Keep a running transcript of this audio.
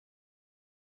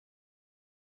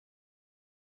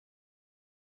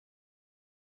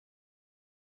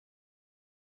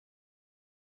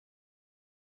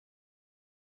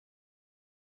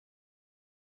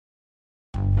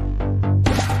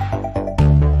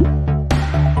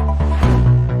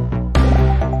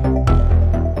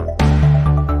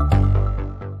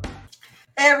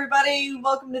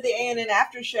welcome to the ANN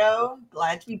After Show.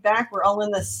 Glad to be back. We're all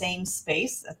in the same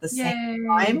space at the same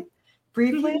time,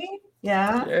 briefly.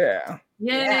 Yeah.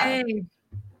 Yay.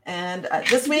 And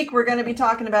this week we're going to be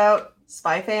talking about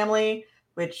Spy Family,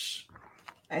 which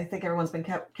I think everyone's been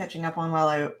catching up on while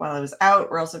I was out.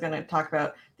 We're also going to talk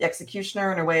about The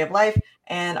Executioner and Her Way of Life.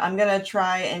 And I'm going to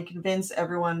try and convince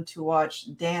everyone to watch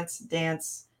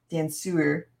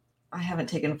Danseur. I haven't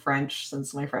taken French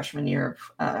since my freshman year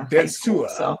of high school.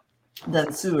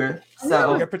 Danseur.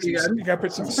 So you got to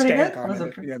put some stank on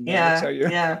it.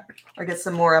 Yeah. Or get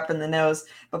some more up in the nose.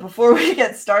 But before we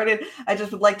get started, I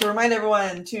just would like to remind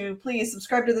everyone to please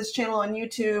subscribe to this channel on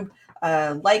YouTube,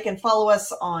 like and follow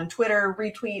us on Twitter,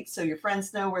 retweet so your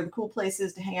friends know where the cool place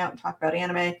is to hang out and talk about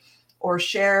anime, or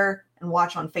share and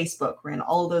watch on Facebook. We're in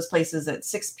all of those places at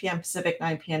 6 p.m. Pacific,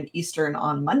 9 p.m. Eastern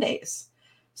on Mondays.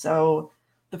 So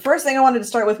the first thing I wanted to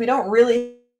start with, we don't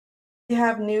really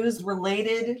have news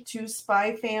related to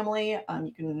Spy Family.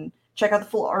 You can check out the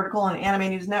full article on Anime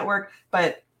News Network,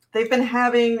 but they've been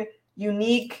having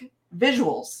unique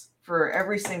visuals for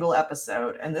every single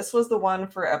episode. And this was the one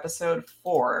for episode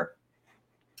 4.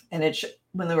 And it's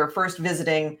when they were first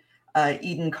visiting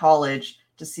Eden College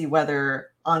to see whether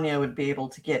Anya would be able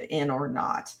to get in or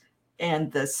not. And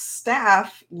the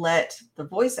staff let the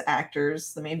voice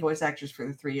actors, the main voice actors for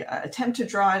the 3, attempt to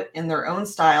draw it in their own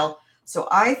style. So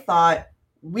I thought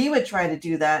we would try to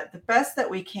do that the best that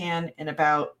we can in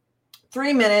about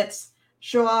 3 minutes,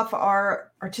 show off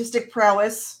our artistic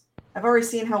prowess. I've already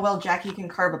seen how well Jackie can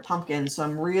carve a pumpkin, so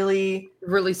I'm really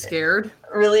scared.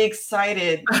 Really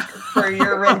excited for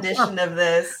your rendition of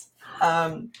this.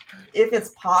 If it's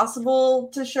possible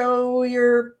to show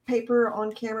your paper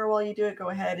on camera while you do it, go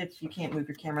ahead. If you can't move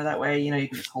your camera that way, you can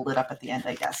just hold it up at the end,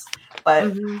 I guess.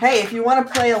 But hey, if you want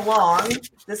to play along,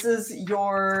 this is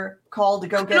your call to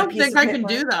go get a piece of paper. I don't think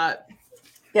I can do that.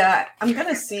 Yeah, I'm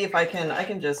gonna see if I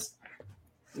can just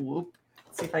move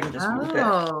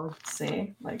it.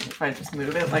 See, like if I just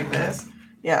move it like this.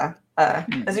 Yeah.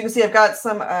 As you can see, I've got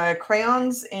some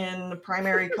crayons in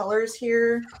primary colors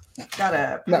here. Got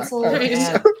a pencil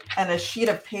and a sheet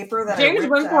of paper that James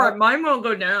went for out. it. Mine won't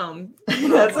go down.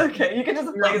 That's okay. You can just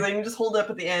you can just hold it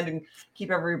up at the end and keep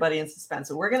everybody in suspense.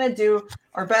 So we're gonna do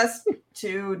our best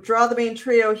to draw the main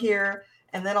trio here,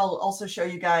 and then I'll also show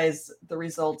you guys the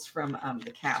results from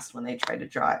the cast when they try to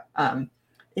draw it.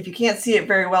 If you can't see it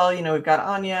very well, we've got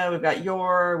Anya, we've got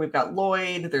Yor, we've got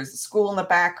Lloyd, there's a school in the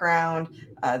background,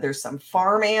 there's some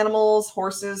farm animals,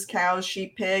 horses, cows,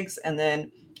 sheep, pigs, and then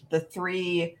the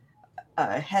 3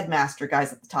 headmaster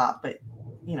guys at the top, but,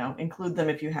 include them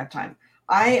if you have time.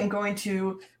 I am going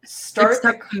to start...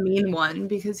 Except the mean one,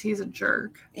 because he's a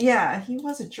jerk. Yeah, he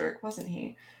was a jerk, wasn't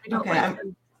he? Okay,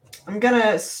 I'm going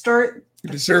to start... You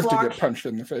deserve to get punched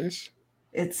in the face.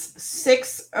 It's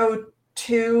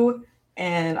 6:02...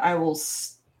 and I will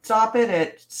stop it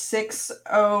at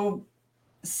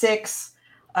 6:06.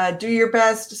 Do your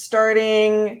best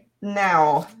starting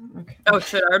now. Okay. Oh,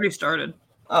 shit, I already started.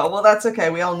 Oh, well, that's okay.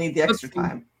 We all need the extra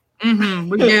time.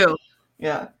 We do.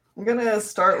 Yeah. I'm going to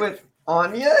start with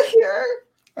Anya here.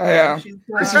 Yeah.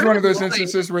 This is one of those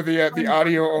instances where the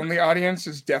audio-only audience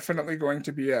is definitely going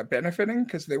to be benefiting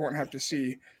because they won't have to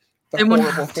see the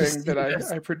horrible thing that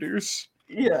I produce.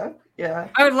 Yeah.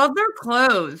 I love their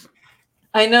clothes.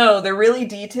 I know, they're really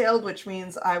detailed, which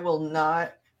means I will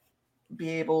not be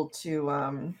able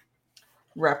to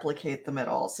replicate them at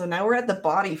all. So now we're at the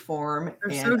body form.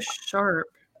 They're so sharp.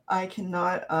 I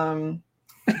cannot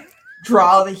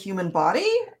draw the human body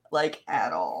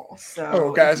at all.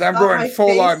 So guys, I'm going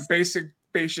full on basic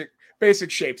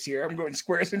shapes here. I'm going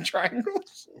squares and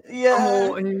triangles. Yeah.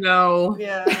 Oh no.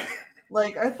 Yeah.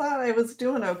 I thought I was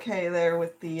doing okay there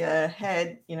with the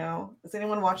head, Is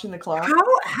anyone watching the clock?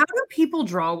 How do people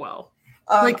draw well?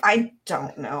 I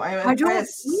don't know. I don't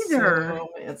either.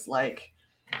 It's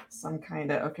some kind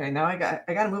of... Okay, now I got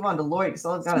to move on to Lloyd because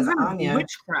all I've got is Anya.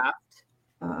 Witchcraft.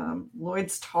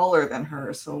 Lloyd's taller than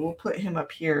her, so we'll put him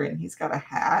up here, and he's got a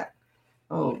hat.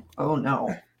 Oh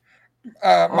no.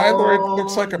 Lloyd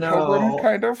looks like a pilgrim,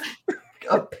 kind of.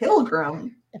 A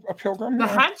pilgrim? A pilgrim? The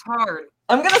hat's hard.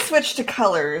 I'm going to switch to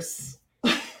colors.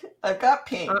 I've got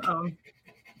pink.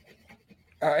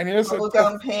 And he has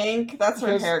bubblegum pink. That's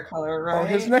her hair color, right? Oh,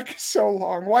 his neck is so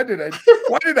long. Why did I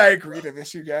agree to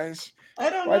this, you guys? I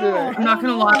don't know. I'm not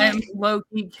going to lie. I'm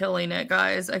low-key killing it,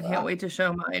 guys. I can't wait to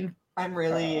show mine. I'm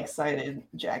really excited,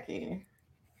 Jackie.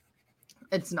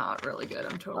 It's not really good.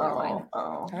 I'm totally lying.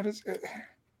 Oh. How does it...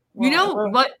 You know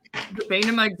what the bane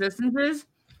of my existence is?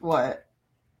 What?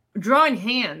 Drawing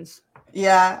hands.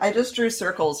 Yeah, I just drew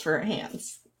circles for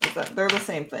hands. They're the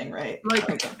same thing, right?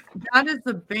 That is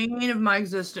the bane of my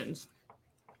existence.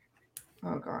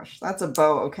 Oh gosh, that's a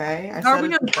bow. Okay. How are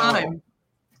we on time?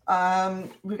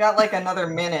 We got like another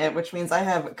minute, which means I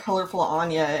have colorful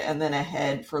Anya and then a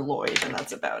head for Lloyd, and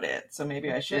that's about it. So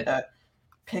maybe I should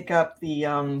pick up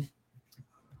the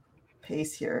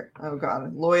pace here. Oh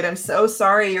god, Lloyd, I'm so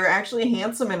sorry. You're actually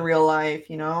handsome in real life,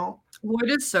 you know. Lloyd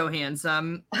is so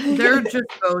handsome. They're just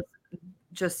both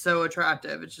just so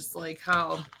attractive. It's just like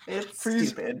how it's Please,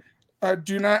 stupid.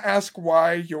 Do not ask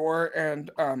why Yor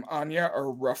and Anya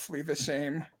are roughly the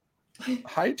same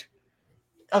height.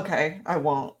 Okay, I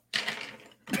won't.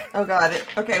 Oh god.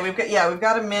 Okay, we've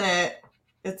got a minute.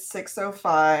 It's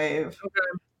 6:05. okay.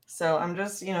 So I'm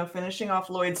just, finishing off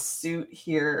Lloyd's suit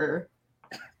here.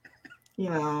 She's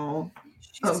oh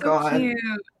so god. Cute.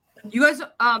 You guys,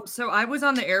 so I was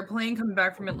on the airplane coming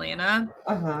back from Atlanta,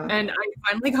 and I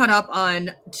finally caught up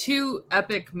on 2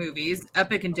 epic movies,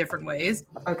 epic in different ways.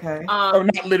 Okay.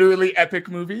 Not literally epic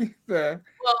movie. No,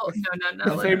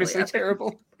 famously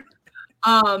terrible.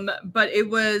 But it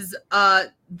was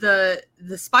the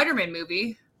Spider-Man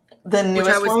movie, the newest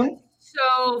which I was one?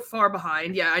 so far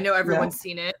behind. Yeah, I know everyone's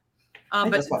seen it,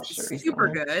 but it's super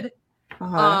good.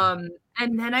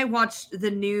 And then I watched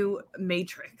the new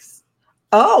Matrix.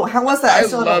 Oh, how was that? I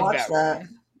still haven't watched that.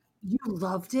 You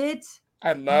loved it?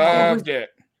 I loved it.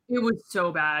 It was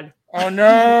so bad. Oh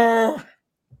no!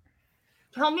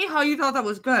 Tell me how you thought that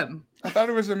was good. I thought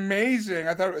it was amazing.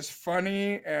 I thought it was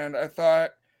funny, and I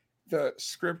thought the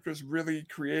script was really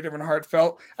creative and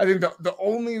heartfelt. I think the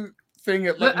only thing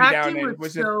it let me down in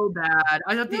was so bad.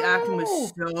 I thought the acting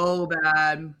was so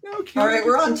bad. All right,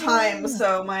 we're on time,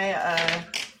 so my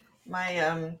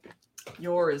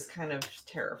Yor is kind of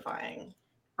terrifying.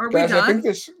 Are we done? I think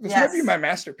this might be my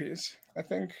masterpiece. I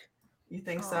think. You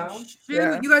think so? Shoot,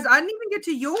 yeah. You guys, I didn't even get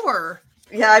to Yor.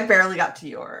 Yeah, I barely got to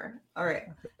Yor. All right.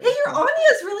 Hey, your Anya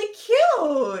is really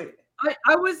cute.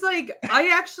 I was like, I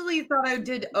actually thought I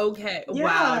did okay. Yeah,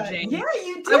 wow, Jane. Yeah,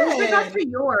 you did. I wish I got to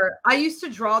Yor. I used to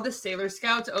draw the Sailor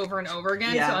Scouts over and over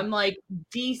again, so I'm like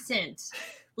decent.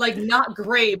 Like not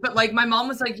great, but like my mom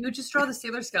was like, you just draw the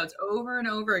Sailor Scouts over and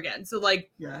over again. So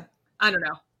like, I don't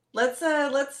know. Let's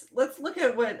look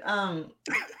at what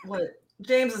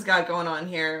James has got going on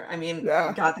here. I mean, we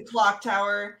got the clock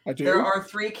tower. There are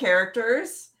 3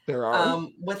 characters. There are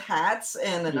with hats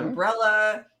and an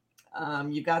umbrella.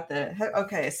 You got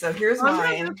the so here's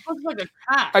mine. Looks like a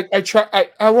cat.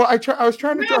 I was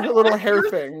trying to draw her little hair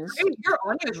things. Your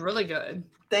Anya is really good.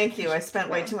 Thank you. I spent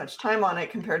way too much time on it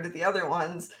compared to the other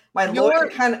ones.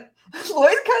 Lloyd kind of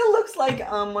looks like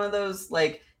one of those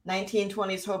like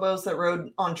 1920s hobos that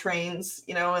rode on trains,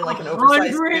 in like an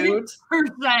oversized suit.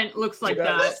 100% looks like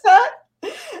that.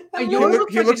 He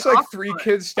looks like 3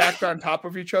 kids stacked on top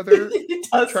of each other,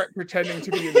 pretending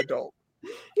to be an adult.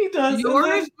 He does.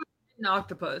 Yor is an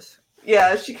octopus.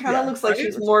 Yeah, she kind of looks like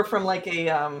she's more from like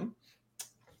a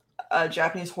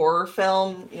Japanese horror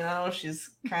film. She's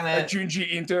kind of a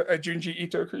Junji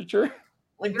Ito creature.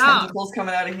 Like tentacles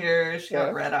coming out of here. She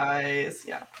got red eyes.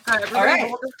 Yeah. All right.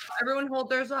 Everyone hold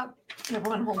theirs up.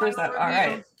 Everyone hold theirs up. All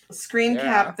right. Screen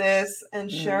cap this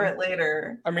and share it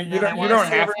later. I mean, you don't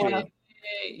have to.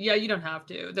 Yeah, you don't have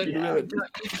to.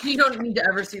 You don't need to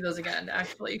ever see those again,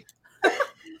 actually.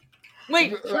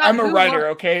 Wait, I'm a writer,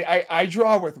 okay? I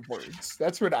draw with words.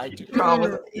 That's what I do.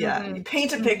 You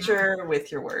paint a picture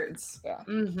with your words. Yeah.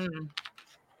 Mm-hmm.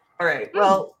 All right.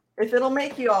 Well, if it'll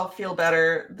make you all feel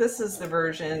better, this is the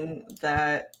version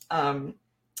that the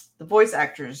voice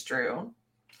actors drew.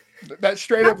 That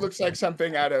straight up looks like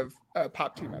something out of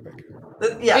Pop Team Epic.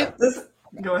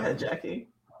 Go ahead, Jackie.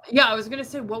 Yeah, I was gonna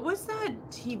say, what was that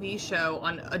TV show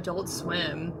on Adult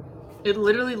Swim? It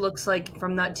literally looks like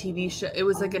from that TV show. It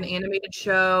was like an animated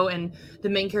show, and the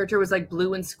main character was like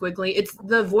blue and squiggly. It's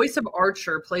the voice of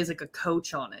Archer plays like a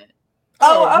coach on it.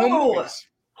 Home movies.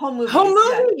 Home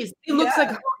movies. It looks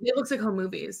like home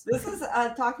movies. This is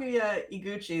Takuya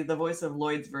Iguchi, the voice of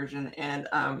Lloyd's version, and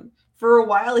for a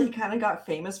while he kind of got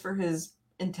famous for his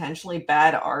intentionally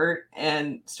bad art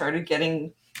and started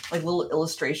getting like little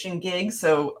illustration gigs.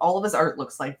 So all of his art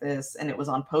looks like this, and it was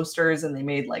on posters, and they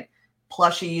made like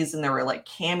plushies, and there were like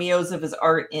cameos of his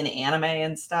art in anime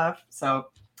and stuff. So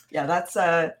yeah, that's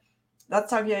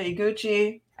Takuya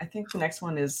Iguchi. I think the next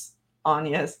one is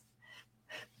Anya's.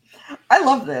 I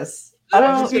love this. I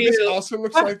don't know. This also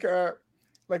looks like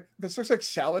this looks like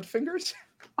salad fingers.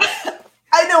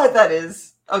 I know what that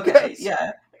is. Okay,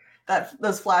 yeah,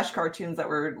 those Flash cartoons that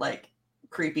were like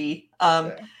creepy.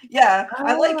 I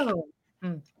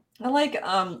like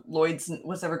Lloyd's.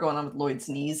 What's ever going on with Lloyd's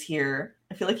knees here?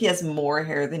 I feel like he has more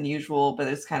hair than usual, but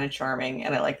it's kind of charming,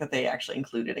 and I like that they actually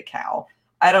included a cow.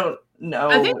 I don't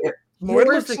know. Lloyd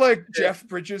looks like Jeff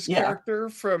Bridges' character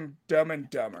from Dumb and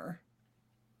Dumber.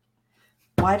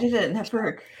 Why did it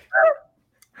never?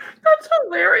 That's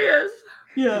hilarious.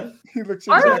 Yeah, he looks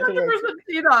exactly like.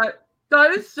 See that.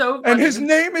 That is so funny. And his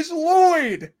name is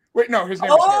Lloyd. Wait, no, his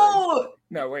name is Harry.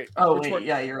 No, wait. Oh, wait. One?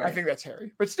 Yeah, you're right. I think that's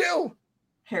Harry, but still.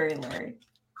 Harry and Larry.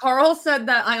 Carl said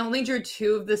that I only drew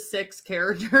 2 of the 6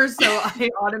 characters, so I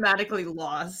automatically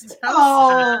lost.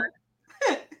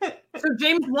 So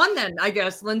James won then, I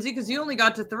guess, Lindsay, because you only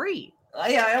got to 3.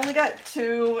 Yeah, I only got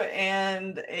 2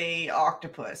 and a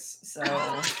octopus, so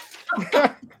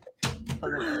doesn't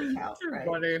really count, right?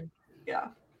 Funny. Yeah.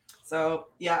 So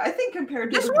yeah, I think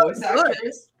compared to the voice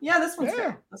actors, this one's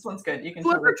good. This one's good. You can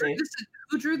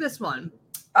who drew this one?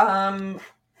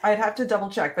 I'd have to double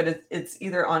check, but it's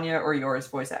either Anya or yours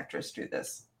voice actress drew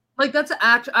this. Like that's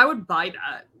I would buy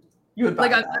that. You would buy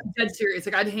that. I'm dead serious.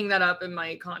 Like I'd hang that up in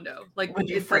my condo. Like would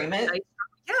you frame it?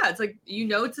 Yeah, it's like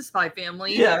it's a spy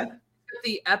family. Yeah.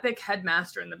 The epic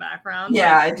headmaster in the background.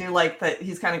 Yeah, I do like that.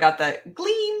 He's kind of got that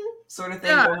gleam sort of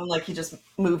thing going. Like he just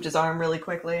moved his arm really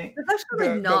quickly. It's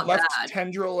actually not the left bad.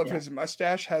 tendril of his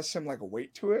mustache has some like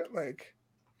weight to it. Like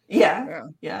yeah.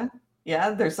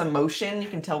 There's some motion. You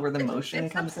can tell where the motion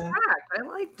comes in. I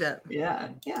liked it. Yeah.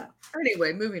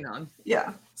 Anyway, moving on.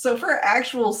 Yeah. So for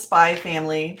actual spy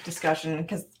family discussion,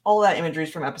 because all that imagery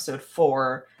is from episode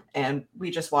 4, and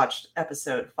we just watched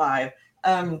episode 5.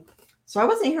 So I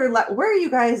wasn't here. Where are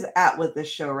you guys at with this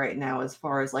show right now as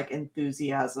far as like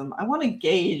enthusiasm? I want to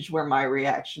gauge where my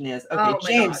reaction is. Okay,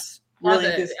 James. Really,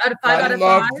 I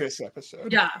love this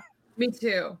episode. Yeah, me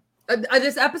too.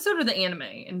 This episode or the anime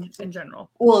in general?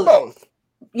 Well, both.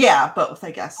 Yeah, both,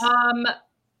 I guess.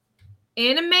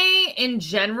 Anime in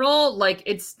general, like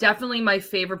it's definitely my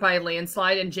favorite by a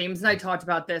landslide. And James and I talked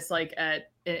about this like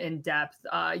in depth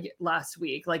last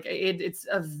week. Like it's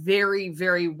a very,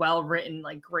 very well written,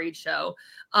 like great show.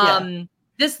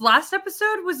 This last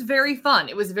episode was very fun.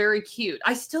 It was very cute.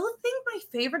 I still think my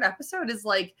favorite episode is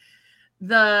like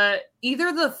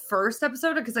either the first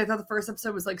episode, because I thought the first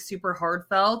episode was like super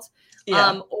heartfelt,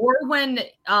 or when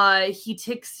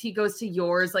he goes to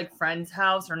yours like friend's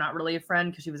house, or not really a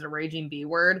friend because she was a raging B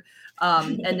word,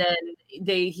 and then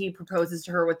he proposes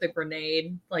to her with the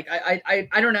grenade. Like I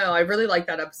don't know, I really liked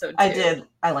that episode too.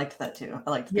 I liked that too. I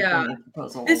liked the grenade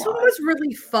proposal. This one was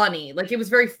really funny. Like it was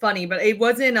very funny, but it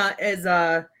wasn't as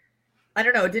I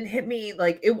don't know. It didn't hit me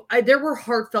like it. There were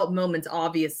heartfelt moments,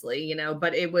 obviously,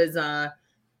 but it was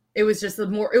just a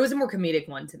more comedic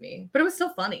one to me. But it was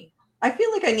still funny. I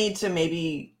feel like I need to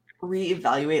maybe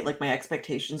reevaluate like my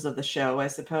expectations of the show. I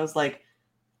suppose like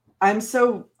I'm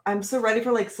so ready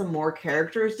for like some more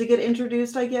characters to get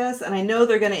introduced, I guess. And I know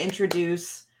they're going to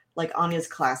introduce like Anya's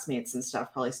classmates and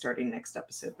stuff probably starting next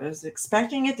episode. But I was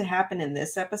expecting it to happen in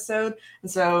this episode, and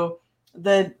so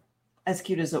as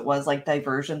cute as it was, like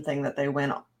diversion thing that they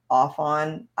went off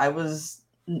on, I was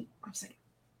like,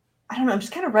 I don't know, I'm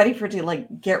just kind of ready for it to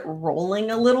like get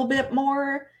rolling a little bit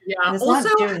more. Yeah, and it's also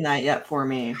not doing that yet for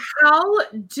me. How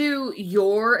do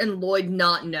Yor and Lloyd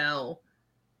not know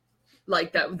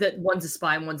like that one's a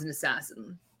spy and one's an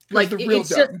assassin? Like it's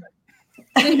just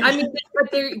I mean,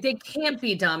 but they can't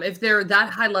be dumb if they're that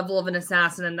high level of an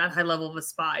assassin and that high level of a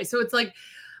spy. So it's like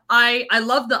I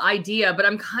love the idea, but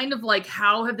I'm kind of like,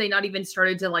 how have they not even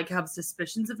started to like have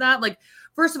suspicions of that? Like,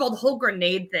 first of all, the whole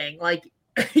grenade thing, like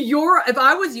if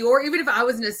I was even if I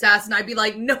was an assassin, I'd be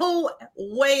like, no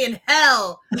way in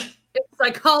hell, it's a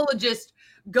psychologist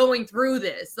going through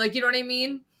this. Like, you know what I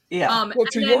mean? Yeah. Well,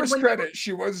 to Yor's credit,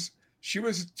 she was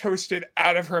toasted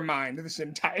out of her mind this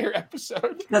entire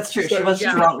episode. That's true. She was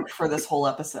drunk for this whole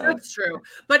episode. That's true.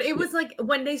 But it was like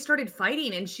when they started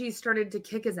fighting and she started to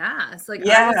kick his ass. Like,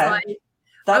 I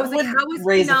was like, how is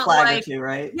raise he not a flag like, or two,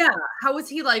 right? Yeah. How was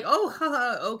he like,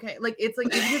 oh, okay. Like, it's like,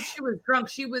 even if she was drunk,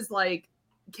 she was like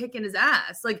kicking his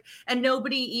ass. Like, and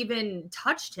nobody even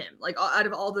touched him, like, out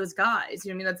of all those guys.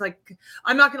 You know what I mean? That's like,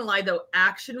 I'm not going to lie, though,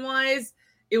 action wise,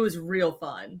 it was real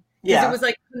fun. Yeah, it was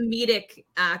like comedic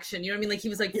action. You know what I mean? Like he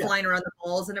was like flying around the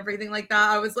balls and everything like that.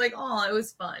 I was like, oh, it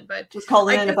was fun. But just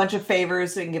calling in a bunch of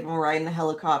favors so you can give him a ride in the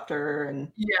helicopter.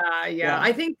 And yeah.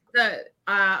 I think that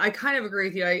I kind of agree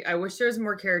with you. I wish there was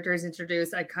more characters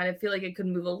introduced. I kind of feel like it could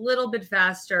move a little bit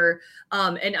faster.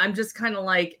 And I'm just kind of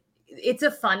like, it's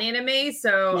a fun anime.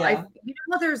 So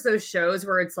there's those shows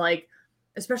where it's like,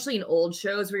 especially in old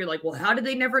shows where you're like, well, how did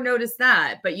they never notice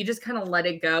that? But you just kind of let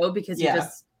it go because you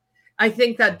just. I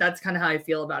think that's kind of how I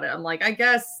feel about it. I'm like, I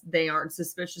guess they aren't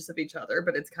suspicious of each other,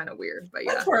 but it's kind of weird. But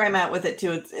that's where I'm at with it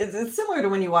too. It's similar to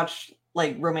when you watch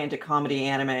like romantic comedy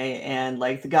anime and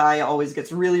like the guy always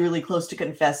gets really, really close to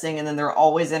confessing and then they're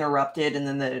always interrupted and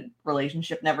then the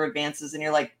relationship never advances and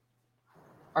you're like,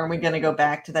 Aren't we going to go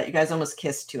back to that? You guys almost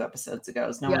kissed 2 episodes ago.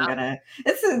 Is no one going to...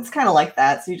 It's kind of like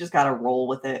that, so you just got to roll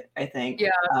with it, I think.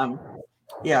 Yeah.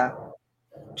 Yeah.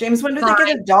 James, when do they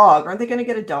get a dog? Aren't they going to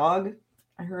get a dog?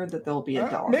 I heard that there'll be a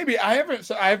dog. Maybe. I haven't...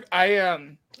 So I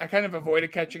kind of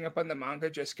avoided catching up on the manga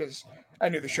just because I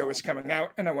knew the show was coming out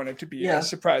and I wanted to be as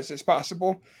surprised as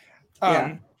possible.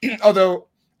 Although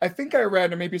I think I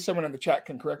read, and maybe someone in the chat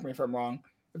can correct me if I'm wrong,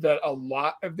 that a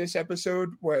lot of this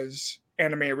episode was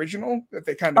anime original, that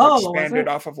they kind of expanded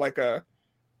off of like a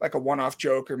one-off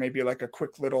joke or maybe like a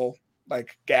quick little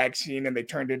like gag scene, and they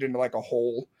turned it into like a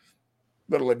whole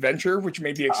little adventure, which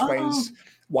maybe explains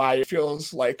why it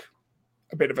feels like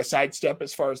a bit of a sidestep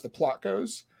as far as the plot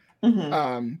goes.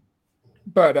 I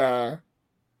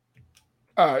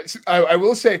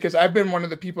will say, because I've been one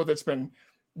of the people that's been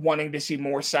wanting to see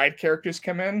more side characters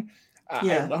come in.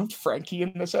 I loved Frankie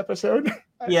in this episode.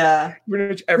 Yeah.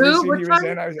 Which every scene he was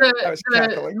in, I was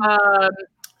cackling.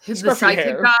 The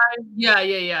sidekick guy. Yeah.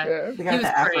 He was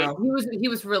great. He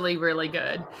was really, really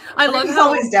good. I love he's how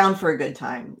always down for a good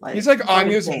time. Like, he's like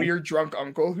Anya's weird drunk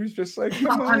uncle who's just like,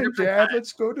 come on, 100%. Dad,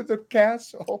 let's go to the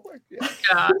castle. Like,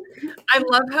 yeah. I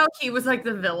love how he was like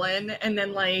the villain, and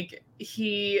then like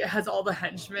he has all the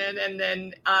henchmen, and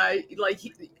then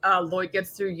Lloyd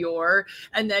gets through Yor,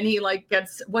 and then he like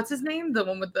gets, what's his name? The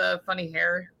one with the funny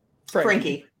hair.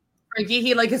 Frankie.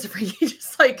 He like is Frankie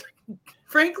just like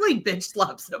frankly bitch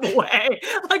slaps him away.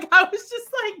 Like I was just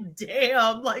like,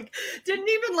 damn, like didn't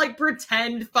even like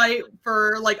pretend fight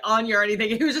for like Anya or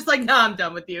anything. He was just like, nah, I'm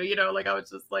done with you. You know, like I was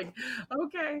just like,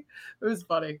 okay. It was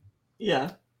funny.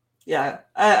 Yeah.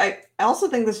 I also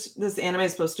think this anime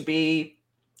is supposed to be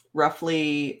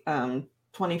roughly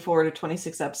 24 to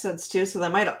 26 episodes too. So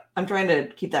I'm trying to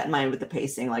keep that in mind with the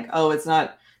pacing. Like, it's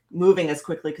not moving as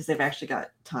quickly because they've actually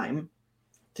got time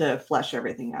to flesh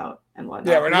everything out and whatnot.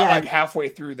 Yeah, we're not like halfway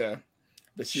through the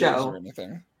show or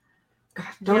anything. God,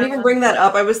 don't even bring that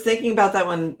up. I was thinking about that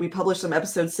when we published some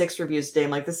episode 6 reviews today. I'm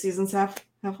like, the season's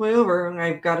halfway over, and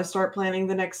I've got to start planning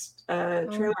the next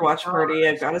trailer watch party.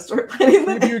 I've got to start planning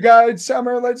the review guide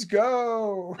summer. Let's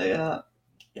go. Yeah.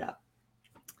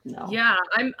 No. Yeah,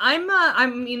 I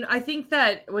mean, I think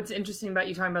that what's interesting about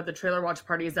you talking about the trailer watch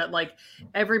party is that like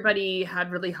everybody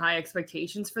had really high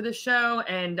expectations for this show,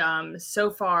 and so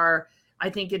far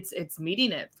I think it's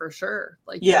meeting it for sure.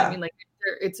 Like, you know what I mean, like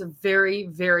it's a very,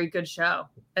 very good show,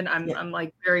 and I'm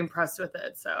like very impressed with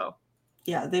it. So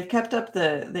yeah, they've kept up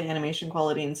the animation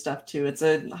quality and stuff too. It's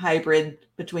a hybrid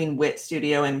between Wit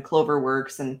Studio and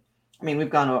Cloverworks, and I mean we've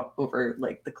gone over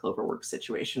like the Cloverworks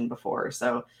situation before,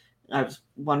 so. I was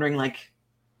wondering, like,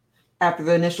 after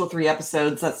the initial 3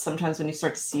 episodes, that's sometimes when you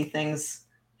start to see things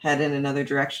head in another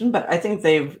direction. But I think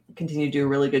they've continued to do a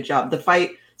really good job. The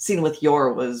fight scene with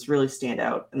Yor was really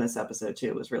standout in this episode, too.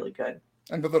 It was really good.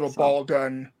 And the little ball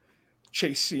gun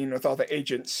chase scene with all the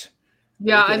agents.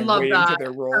 Yeah, I love that.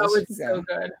 Their roles. That was so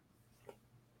good.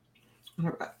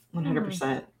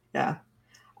 100%. Yeah.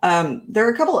 There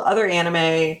are a couple of other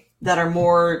anime that are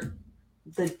more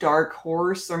the dark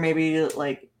horse, or maybe,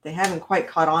 like, they haven't quite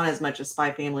caught on as much as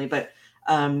Spy Family, but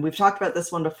we've talked about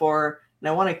this one before, and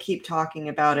I want to keep talking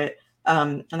about it.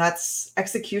 And that's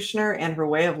Executioner and Her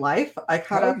Way of Life. I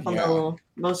caught up on the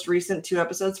most recent 2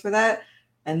 episodes for that,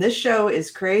 and this show is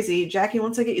crazy. Jackie,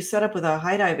 once I get you set up with a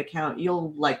High Dive account,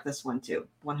 you'll like this one too.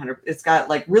 100. It's got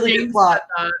like really good plot,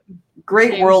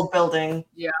 great world building.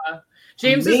 Yeah.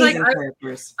 James is like, I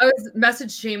was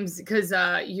messaged James because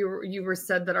you were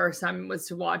said that our assignment was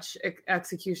to watch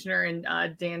Executioner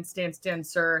and Dance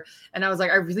Dancer, and I was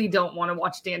like, I really don't want to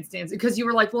watch Dance Dance because you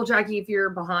were like, well, Jackie, if you're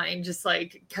behind, just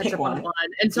like catch up on one.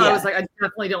 And so I was like, I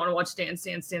definitely don't want to watch Dance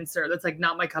Dancer. That's like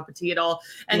not my cup of tea at all.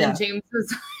 And then James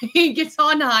he gets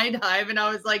on High Dive, and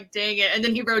I was like, dang it. And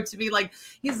then he wrote to me like,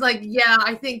 he's like, yeah,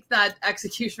 I think that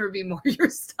Executioner would be more your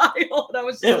style. And I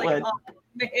was just like, oh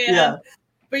man. Yeah.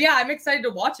 But yeah, I'm excited to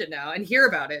watch it now and hear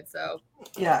about it. So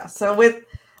so with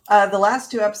the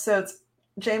last 2 episodes,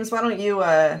 James, why don't you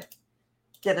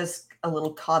get us a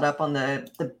little caught up on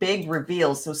the big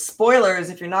reveals? So spoilers,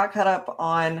 if you're not caught up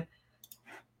on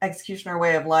Executioner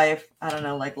Way of Life, I don't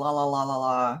know, like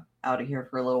la out of here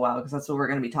for a little while, because that's what we're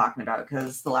going to be talking about,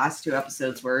 because the last 2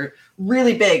 episodes were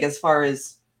really big as far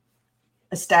as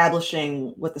establishing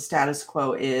what the status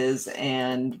quo is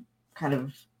and kind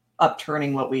of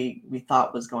upturning what we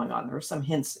thought was going on. There were some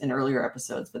hints in earlier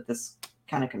episodes, but this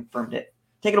kind of confirmed it.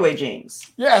 Take it away,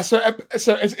 James. Yeah, so it's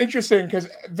interesting because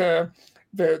the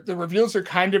reveals are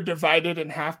kind of divided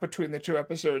in half between the 2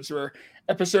 episodes, where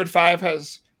episode 5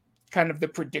 has kind of the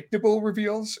predictable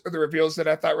reveals, or the reveals that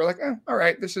I thought were like, all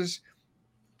right,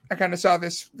 I kind of saw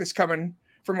this coming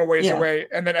from a ways away.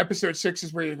 And then episode 6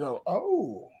 is where you go,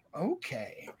 oh,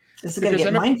 okay. This is going to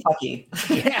get mindfucky.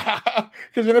 Yeah.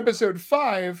 Because in episode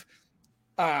 5,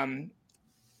 Menno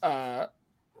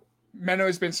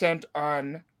has been sent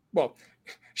on, well,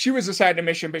 she was assigned a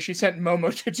mission, but she sent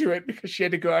Momo to do it because she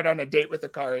had to go out on a date with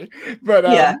Akari. But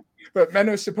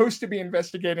Menno is supposed to be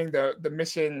investigating the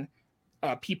missing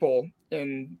people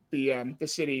in the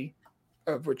city,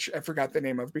 of which I forgot the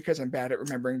name of because I'm bad at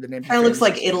remembering the name. It looks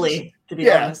like Italy, to be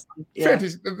honest. Yeah,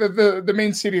 the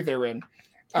main city they're in.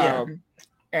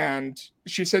 And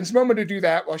she sends Momo to do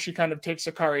that while she kind of takes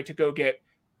Akari to go get,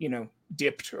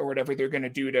 dipped or whatever they're going to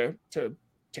do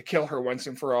to kill her once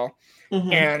and for all.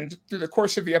 Mm-hmm. And through the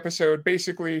course of the episode,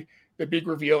 basically the big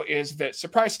reveal is that,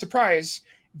 surprise, surprise,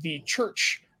 the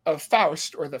Church of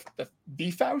Faust, or the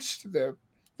Faust, the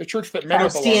church that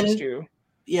Menno belongs to.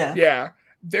 Yeah.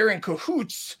 They're in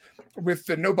cahoots with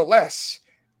the noblesse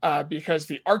because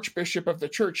the archbishop of the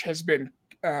church has been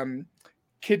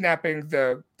kidnapping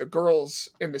the girls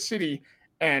in the city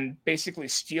and basically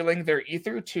stealing their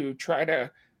ether to try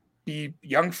to be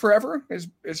young forever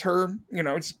is her,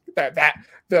 it's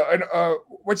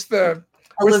what's the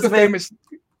famous,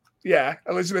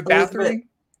 Elizabeth Bathory.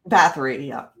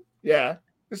 Bathory, yeah.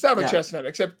 It's not a chestnut,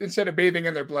 except instead of bathing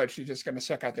in their blood, she's just going to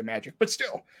suck out their magic. But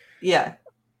still, yeah.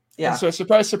 And so,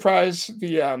 surprise, surprise,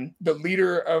 the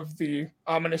leader of the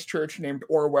ominous church named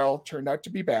Orwell turned out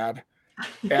to be bad,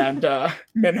 and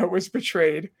Menno was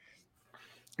betrayed.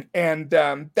 And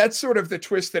that's sort of the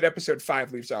twist that episode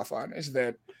 5 leaves off on, is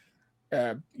that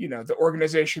the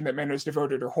organization that Menno's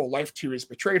devoted her whole life to has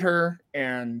betrayed her,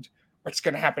 and what's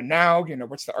going to happen now?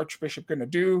 What's the archbishop going to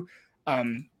do?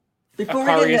 Before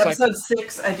we get to episode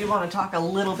 6, I do want to talk a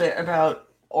little bit about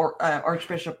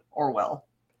Archbishop Orwell.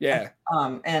 Yeah.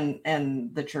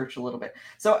 And the church a little bit.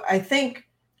 So I think,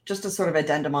 just a sort of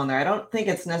addendum on there, I don't think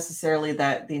it's necessarily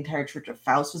that the entire Church of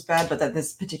Faust was bad, but that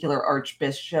this particular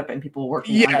archbishop and people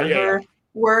working under her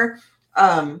were.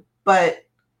 But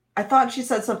I thought she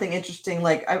said something interesting.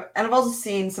 I've also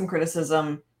seen some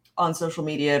criticism on social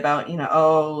media about,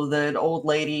 the old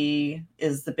lady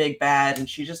is the big bad and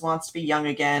she just wants to be young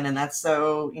again. And that's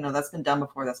so, that's been done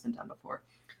before.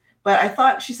 But I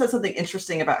thought she said something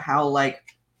interesting about how,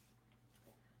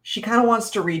 she kind of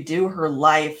wants to redo her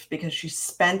life because she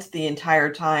spent the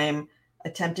entire time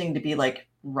attempting to be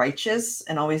righteous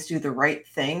and always do the right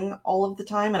thing all of the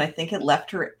time. And I think it left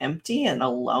her empty and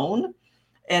alone.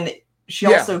 And she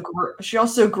also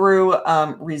grew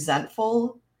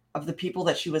resentful of the people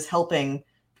that she was helping,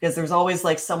 because there's always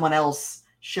someone else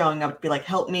showing up to be like,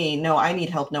 help me. No, I need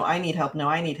help. No, I need help. No,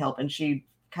 I need help. And she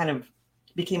kind of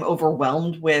became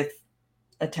overwhelmed with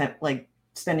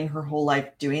spending her whole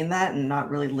life doing that and not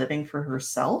really living for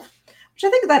herself, which I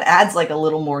think that adds a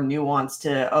little more nuance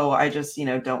to, I just,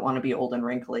 don't want to be old and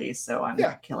wrinkly, so I'm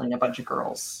killing a bunch of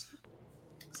girls.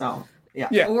 So,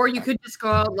 yeah. Or you could just go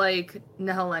out like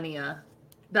Nehelenia.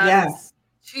 That's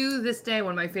to this day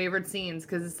one of my favorite scenes,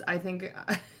 because I think,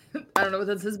 I don't know what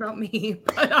this is about me,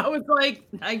 but I was like,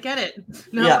 I get it.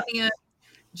 Nehelenia.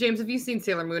 James, have you seen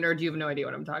Sailor Moon, or do you have no idea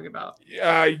what I'm talking about?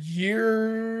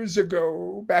 Years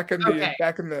ago, back in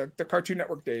the Cartoon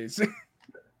Network days.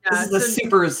 This is the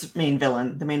Super's main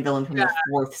villain, the main villain from the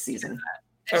 4th season.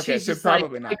 Okay, so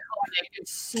probably not.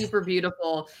 It's super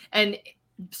beautiful. And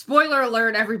spoiler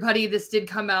alert, everybody, this did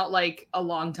come out a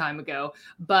long time ago,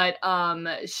 but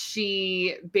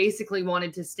she basically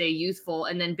wanted to stay youthful,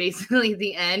 and then basically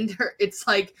the end, it's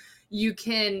you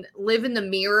can live in the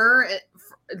mirror,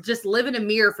 just live in a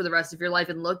mirror for the rest of your life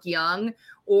and look young,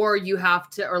 or you have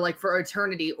to, or for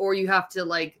eternity, or you have to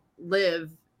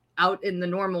live out in the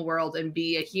normal world and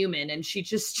be a human. And she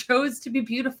just chose to be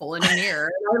beautiful in a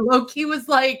mirror. And low-key was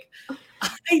I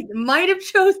might have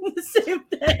chosen the same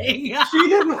thing. She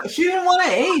didn't want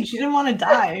to age. She didn't want to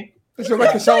die. Is there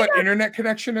a solid internet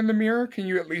connection in the mirror? Can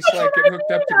you at least get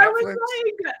hooked up to Netflix?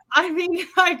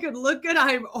 I could look at,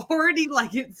 I'm already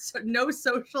it's no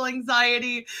social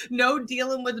anxiety, no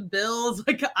dealing with bills.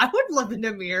 I would live in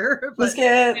a mirror. Just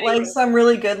get some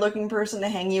really good looking person to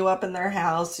hang you up in their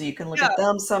house so you can look at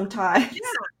them sometimes. Yeah.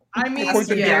 I mean, point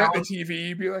the mirror at the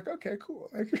TV, be like, okay, cool.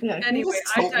 Anyway,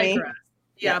 I digress.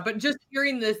 Yeah, but just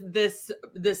hearing this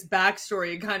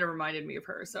backstory, it kind of reminded me of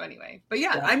her. So anyway, but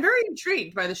I'm very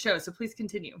intrigued by the show. So please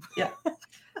continue. Yeah.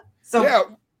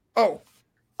 So go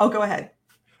ahead.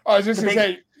 I was just gonna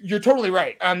say, you're totally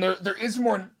right. There is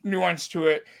more nuance to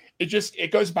it.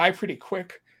 It goes by pretty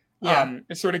quick. Yeah.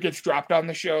 It sort of gets dropped on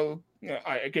the show.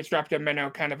 It gets dropped on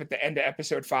Menno kind of at the end of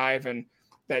episode 5, and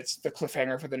that's the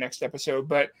cliffhanger for the next episode.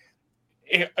 But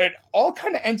it all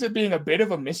kind of ends up being a bit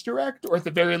of a misdirect, or at the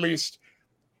very least,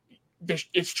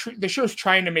 the show's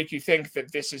trying to make you think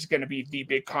that this is going to be the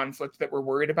big conflict that we're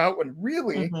worried about, when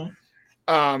really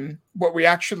what we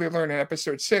actually learn in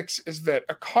episode 6 is that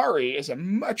Akari is a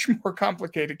much more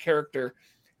complicated character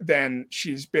than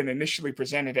she's been initially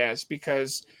presented as,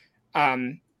 because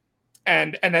and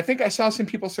I think I saw some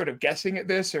people sort of guessing at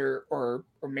this, or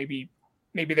maybe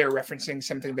they're referencing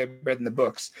something they've read in the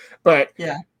books, but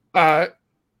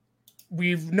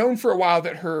we've known for a while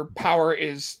that her power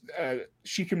is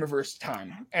she can reverse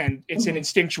time, and it's an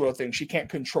instinctual thing. She can't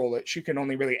control it. She can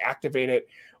only really activate it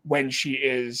when she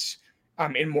is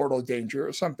in mortal danger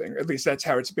or something. At least that's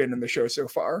how it's been in the show so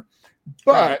far.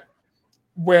 But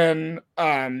when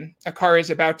Akari is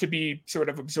about to be sort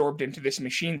of absorbed into this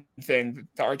machine thing that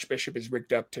the Archbishop is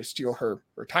rigged up to steal her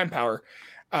time power,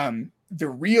 the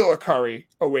real Akari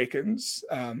awakens,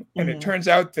 and it turns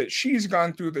out that she's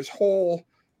gone through this whole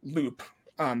loop,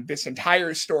 this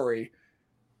entire story,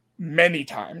 many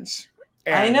times.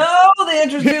 And I know they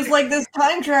introduced like this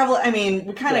time travel. I mean,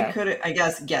 we kind of could, I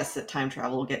guess that time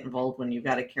travel will get involved when you've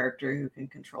got a character who can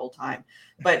control time.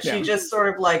 But she just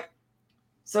sort of like,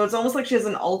 so it's almost like she has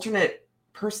an alternate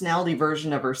personality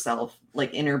version of herself,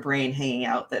 like in her brain hanging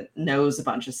out, that knows a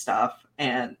bunch of stuff,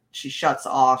 and she shuts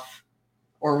off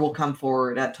or will come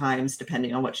forward at times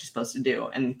depending on what she's supposed to do,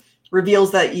 and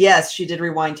reveals that yes, she did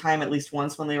rewind time at least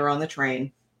once when they were on the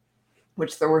train,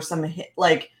 which there were some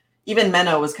like, even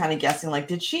Menno was kind of guessing, like,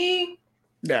 did she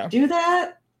do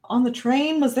that on the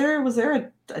train? Was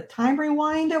there a time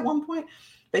rewind at one point?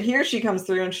 But here she comes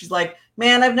through and she's like,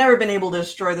 man, I've never been able to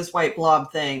destroy this white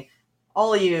blob thing.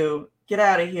 All of you, get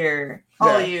out of here.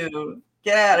 All of you,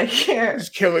 get out of here. She's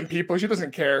killing people. She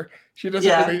doesn't care. She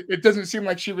doesn't really, it doesn't seem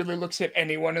like she really looks at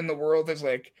anyone in the world as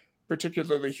like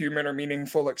particularly human or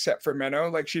meaningful, except for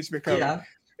Menno. Like, she's become,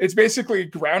 it's basically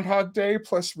Groundhog Day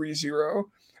plus ReZero,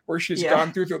 where she's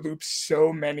gone through the loop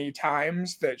so many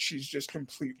times that she's just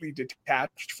completely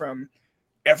detached from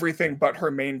everything but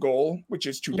her main goal, which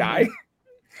is to die.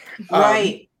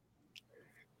 Right.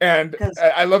 And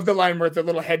I love the line where the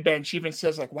little headband, she even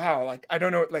says, like, wow, like, I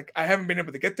don't know, like, I haven't been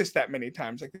able to get this that many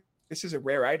times. Like, this is a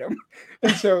rare item.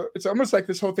 And so it's almost like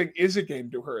this whole thing is a game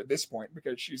to her at this point,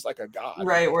 because she's like a god.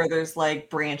 Right, where there's like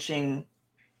branching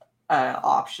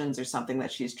options or something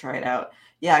that she's tried out.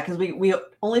 Yeah, because we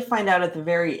only find out at the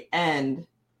very end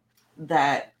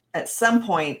that at some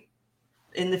point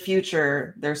in the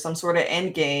future, there's some sort of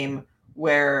end game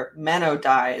where Menno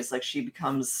dies, like she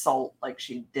becomes salt, like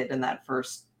she did in that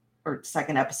first or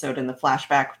second episode in the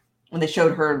flashback when they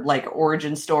showed her like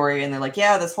origin story, and they're like,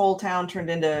 yeah, this whole town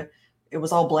it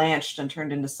was all blanched and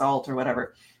turned into salt or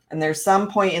whatever. And there's some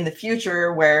point in the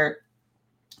future where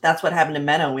that's what happened to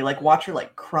Menno. We like watch her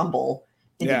like crumble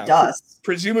into dust.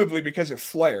 Presumably because of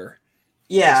Flare.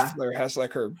 Yeah. Flare has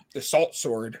like the salt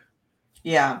sword.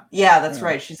 Yeah. Yeah, that's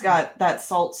right. She's got that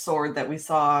salt sword that we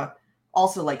saw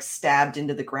also like stabbed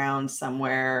into the ground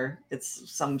somewhere.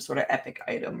 It's some sort of epic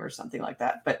item or something like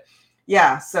that. But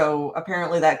yeah, so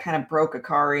apparently that kind of broke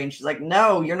Akari, and she's like,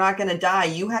 no, you're not going to die.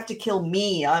 You have to kill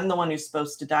me. I'm the one who's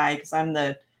supposed to die because I'm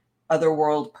the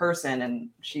otherworld person. And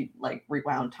she like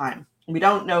rewound time. We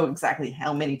don't know exactly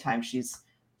how many times she's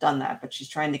done that, but she's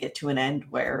trying to get to an end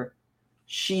where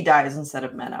she dies instead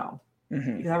of Menno.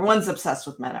 Because everyone's obsessed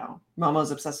with Menno.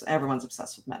 Momo's obsessed. Everyone's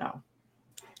obsessed with Menno.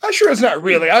 Ashura's not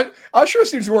really. Ashura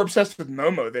seems more obsessed with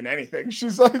Momo than anything.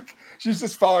 She's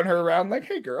just following her around like,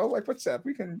 hey girl, like, what's up?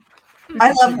 We can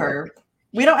I love her.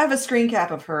 We don't have a screen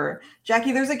cap of her.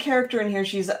 Jackie, there's a character in here.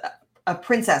 She's a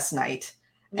princess knight.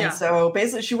 Yeah. And so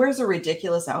basically she wears a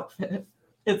ridiculous outfit.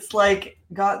 It's like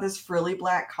got this frilly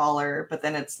black collar, but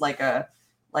then it's like a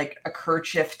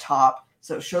kerchief top.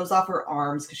 So it shows off her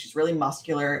arms because she's really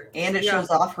muscular, and it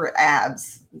shows off her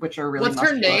abs, which are really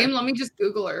muscular. What's her name? Let me just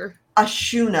Google her.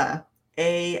 Ashuna.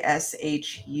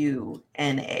 Ashuna.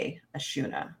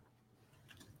 Ashuna.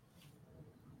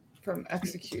 From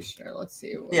Executioner. Let's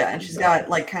see. And she's got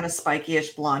like kind of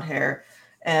spiky-ish blonde hair.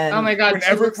 And oh my god!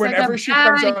 Whenever she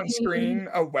comes on screen,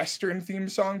 a Western theme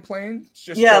song playing.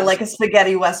 Just like a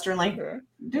spaghetti Western, like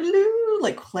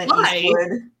like Clint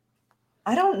Eastwood.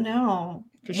 I don't know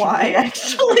why,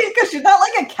 actually, because she's not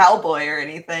like a cowboy or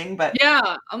anything. But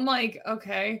yeah, I'm like,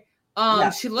 okay.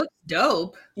 She looks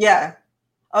dope. Yeah.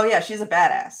 Oh yeah, she's a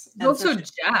badass. She's also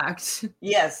jacked.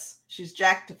 Yes, she's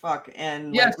jacked to fuck,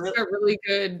 and yeah, she's got really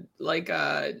good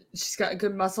she's got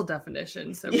good muscle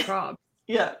definition. So props.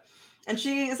 Yeah, and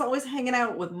she is always hanging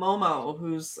out with Momo,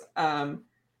 who's the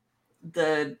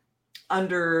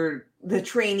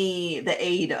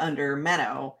aide under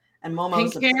Menno, and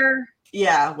Momo's pink hair.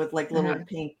 Yeah, with like little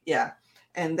pink. Yeah,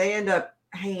 and they end up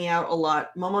hanging out a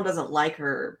lot. Momo doesn't like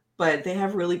her, but they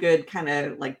have really good kind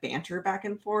of like banter back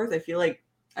and forth. I feel like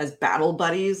as battle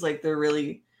buddies, like they're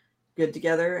really good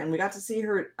together. And we got to see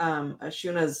her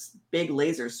Ashuna's big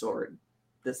laser sword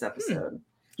this episode.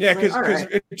 Yeah, because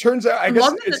it turns out I guess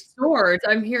love the swords.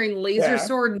 I'm hearing laser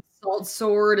sword and salt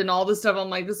sword and all this stuff.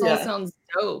 I'm like, this all sounds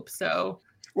dope. So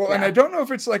and I don't know if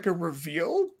it's like a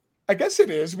reveal. I guess it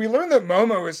is. We learned that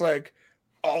Momo is like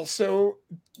also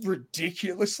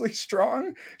ridiculously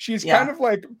strong. She's kind of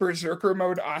like berserker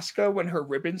mode Asuka when her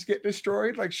ribbons get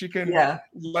destroyed. Like she can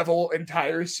level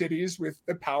entire cities with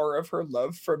the power of her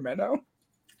love for Menno.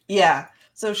 Yeah.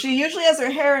 So she usually has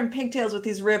her hair in pigtails with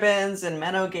these ribbons, and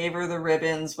Menno gave her the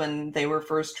ribbons when they were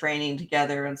first training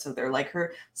together, and so they're like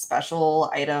her special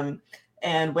item.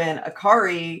 And when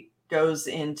Akari goes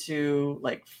into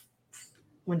like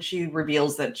when she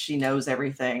reveals that she knows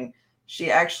everything, she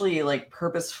actually like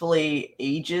purposefully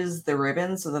ages the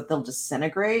ribbons so that they'll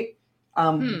disintegrate.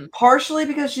 Partially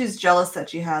because she's jealous that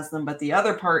she has them, but the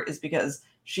other part is because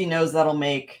she knows that'll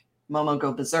make Momo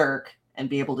go berserk and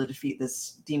be able to defeat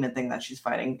this demon thing that she's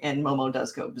fighting. And Momo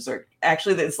does go berserk.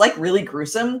 Actually, it's like really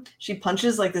gruesome. She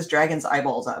punches like this dragon's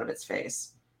eyeballs out of its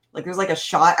face. Like there's like a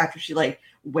shot after she like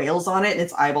wails on it and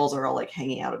its eyeballs are all like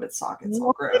hanging out of its sockets.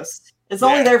 All gross. It's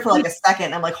only there for like a second.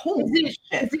 And I'm like, holy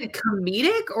shit. Is it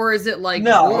comedic or is it like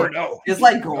no? It's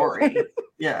like gory.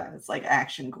 Yeah, it's like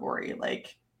action gory.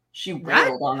 Like she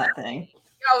wailed on that thing.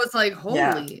 I was like,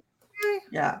 holy.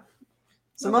 Yeah.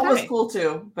 So Momo's cool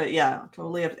too, but yeah,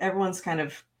 totally. Everyone's kind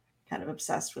of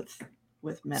obsessed with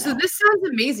Menno. So this sounds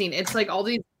amazing. It's like all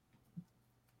these,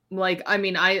 like, I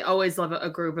mean, I always love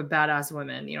a group of badass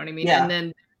women. You know what I mean? Yeah. And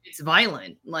then it's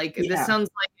violent. Like this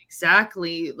sounds like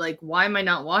exactly like why am I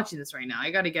not watching this right now? I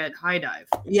got to get High Dive.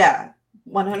 Yeah,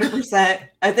 100%.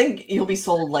 I think you'll be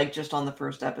sold like just on the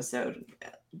first episode.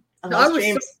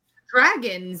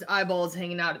 Dragon's eyeballs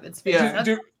hanging out of its face.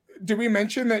 Yeah. Do we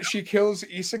mention that she kills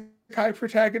Isekai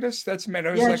protagonist? That's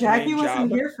Menno's Jackie main wasn't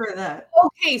job. here for that.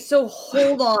 Okay, so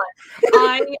hold on.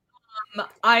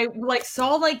 I like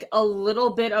saw like a little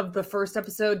bit of the first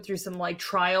episode through some like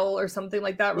trial or something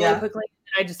like that really quickly.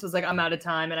 And I just was like, I'm out of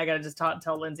time and I gotta just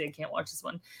tell Lindsay I can't watch this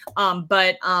one.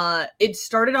 But it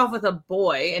started off with a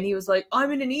boy and he was like,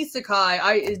 I'm in an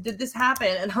isekai. Did this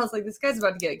happen? And I was like, this guy's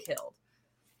about to get killed.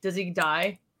 Does he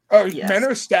die? Oh, yes.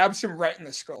 Menno stabs him right in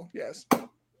the skull. Yes.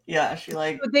 Yeah, she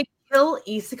like. Would they kill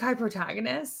isekai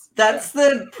protagonists? That's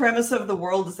the premise of the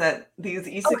world, is that these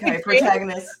isekai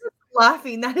protagonists.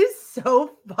 Laughing. That is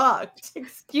so fucked.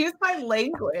 Excuse my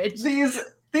language.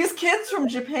 These kids from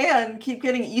Japan keep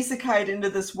getting isekai'd into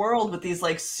this world with these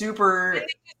like super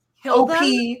OP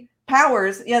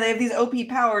powers. Yeah, they have these OP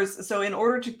powers. So in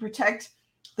order to protect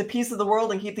the peace of the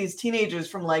world and keep these teenagers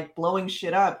from like blowing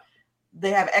shit up,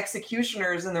 they have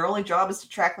executioners, and their only job is to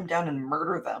track them down and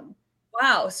murder them.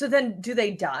 Wow. So then do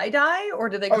they die or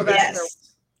do they go back to their...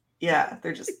 Yeah,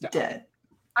 they're just dead.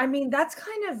 I mean, that's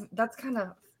kind of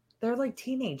they're like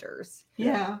teenagers.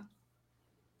 Yeah.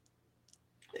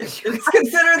 It's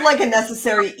considered like a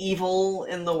necessary evil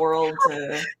in the world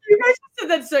to. You guys said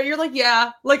that, so you're like,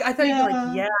 yeah. Like I thought you were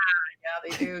like, yeah,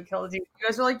 they do kill the teens. You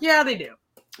guys were like, yeah, they do.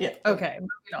 Yeah. Okay,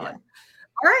 moving on. Yeah.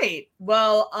 All right.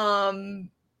 Well,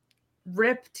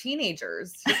 rip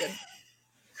teenagers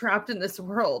trapped in this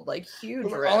world, like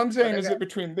huge. All I'm saying is that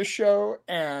between this show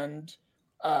and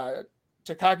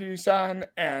Takagi-san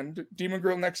and Demon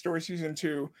Girl Next Door Season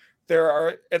 2, there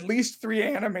are at least 3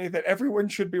 anime that everyone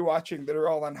should be watching that are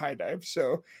all on High Dive.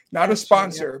 So not a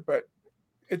sponsor, but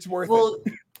it's worth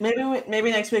it.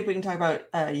 Maybe next week we can talk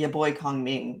about your boy Kong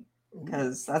Ming,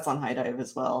 because that's on High Dive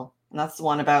as well. And that's the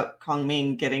one about Kong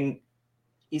Ming getting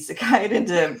isekai'd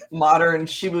into modern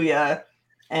Shibuya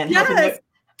and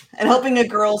helping a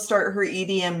girl start her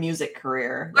EDM music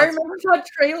career. I remember that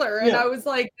trailer and I was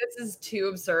like, this is too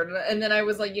absurd. And then I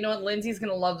was like, you know what? Lindsay's going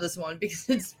to love this one because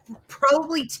it's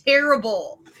probably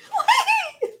terrible.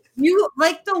 You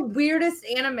like the weirdest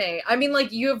anime. I mean,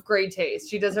 like, you have great taste.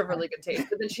 She does have really good taste.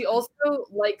 But then she also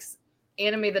likes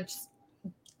anime that's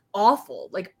awful.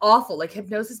 Like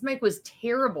Hypnosis Mike was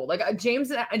terrible. Like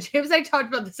James and I talked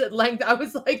about this at length. I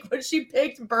was like, when she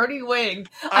picked Birdie Wing,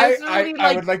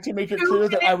 I would like to make it clear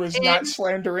that I was not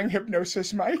slandering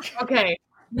Hypnosis Mike. Okay.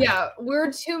 Yeah,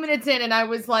 we're 2 minutes in, and I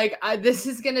was like, "This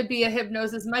is going to be a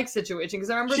Hypnosis Mike situation." Because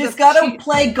I remember she's got to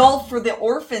play golf for the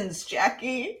orphans,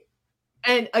 Jackie,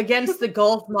 and against the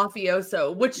golf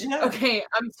mafioso. Which, okay,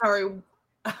 I'm sorry.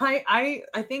 I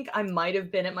think I might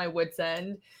have been at my wit's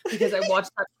end because I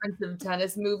watched that Prince of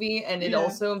Tennis movie and it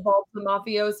also involves the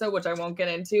mafioso, which I won't get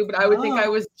into, but I would think I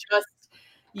was just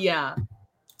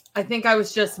I think I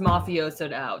was just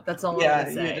mafiosoed out. That's all I'm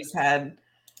gonna say. You just had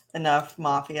enough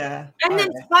mafia. And then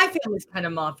Spy Family's kind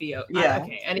of mafia. Yeah.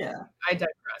 Okay. Anyway, I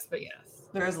digress, but yes.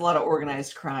 There is a lot of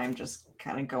organized crime just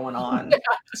kind of going on.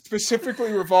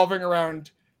 Specifically revolving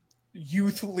around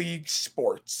youth league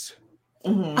sports.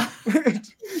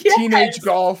 Teenage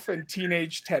golf and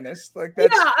teenage tennis. Like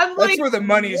that's where the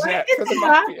money's at for the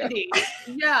mafia.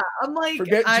 Yeah, I'm like,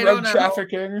 forget drug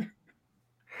trafficking.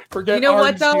 Forget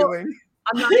arms dealing.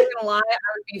 I'm not even gonna lie,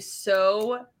 I would be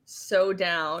so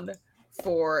down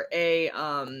for a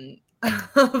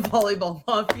volleyball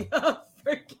mafia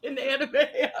freaking anime.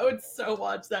 I would so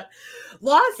watch that.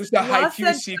 Just a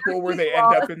Haikyuu sequel where they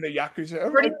end up in the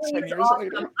Yakuza like 10 years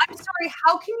later. I'm sorry,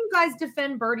 how can you guys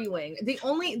defend Birdie Wing? Birdie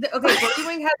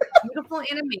Wing has beautiful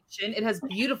animation. It has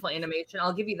beautiful animation.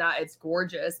 I'll give you that. It's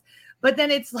gorgeous. But then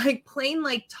it's like plain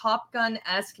like Top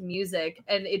Gun-esque music,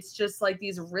 and it's just like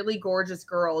these really gorgeous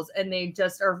girls, and they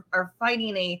just are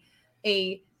fighting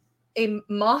a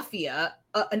mafia,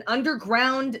 an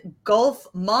underground Gulf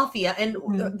mafia, and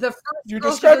the first you're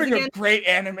describing a great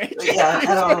anime.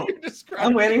 Yeah,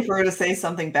 I'm waiting for her to say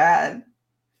something bad.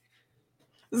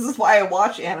 This is why I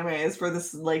watch anime, is for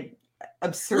this like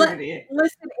absurdity.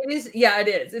 Listen, it is. Yeah, it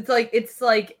is.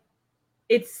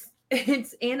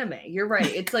 It's anime. You're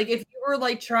right. It's like if you were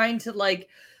like trying to like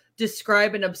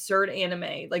describe an absurd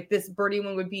anime, like this Birdie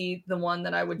Wing would be the one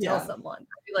that I would tell someone.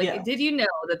 I'd be like, did you know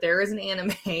that there is an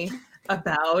anime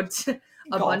about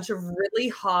a bunch of really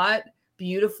hot,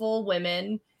 beautiful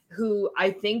women who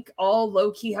I think all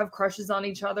low-key have crushes on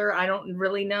each other. I don't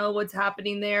really know what's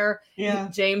happening there. Yeah.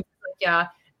 James,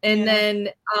 And then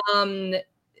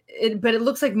but it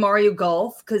looks like Mario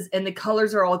Golf and the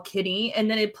colors are all kitty,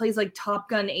 and then it plays like Top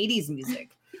Gun 80s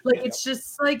music. Like it's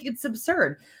just like it's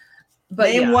absurd.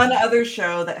 But name one other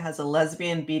show that has a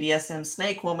lesbian BDSM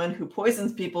snake woman who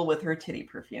poisons people with her titty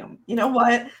perfume. You know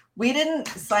what? We didn't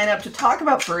sign up to talk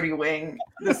about Birdie Wing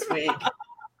this week.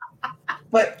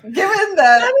 But given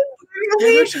that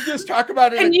maybe we should just talk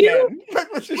about it again.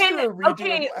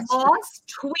 Lost,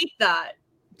 tweet that.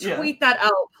 Tweet that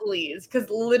out, please, because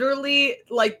literally,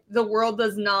 like, the world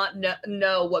does not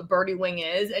know what Birdie Wing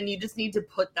is, and you just need to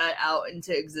put that out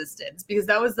into existence, because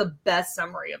that was the best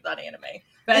summary of that anime.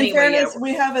 But in fairness,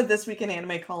 we have a This Week in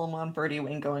Anime column on Birdie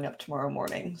Wing going up tomorrow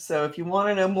morning. So if you want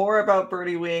to know more about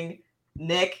Birdie Wing,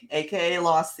 Nick, aka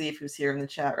Lost Thief, who's here in the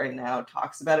chat right now,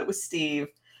 talks about it with Steve,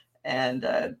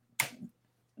 and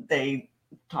they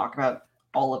talk about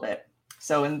all of it.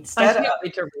 So instead of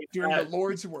doing the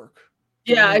Lord's work.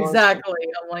 Yeah, exactly.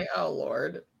 I'm like, oh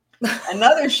Lord.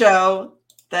 Another show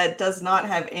that does not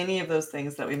have any of those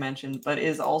things that we mentioned, but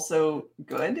is also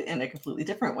good in a completely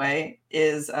different way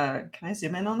is, can I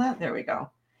zoom in on that? There we go.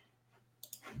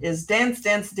 Is Dance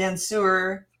Dance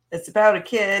Danseur. It's about a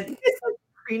kid. It's a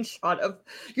screenshot of,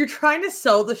 you're trying to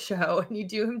sell the show and you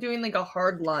do him doing like a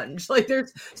hard lunge. Like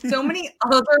there's so many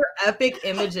other epic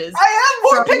images. I have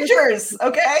more pictures,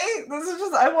 okay? This is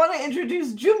just, I want to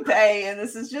introduce Junpei, and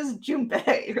this is just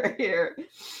Junpei right here.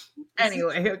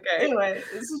 Anyway,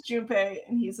 this is Junpei,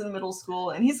 and he's in middle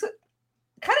school, and he's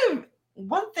kind of,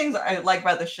 one thing that I like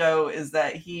about the show is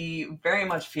that he very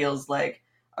much feels like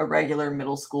a regular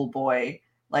middle school boy,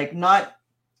 like not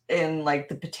in like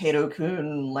the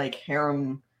Potato-kun, like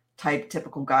harem type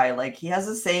typical guy. Like he has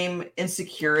the same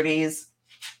insecurities,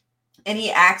 and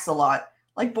he acts a lot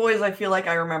like boys. I feel like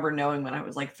I remember knowing when I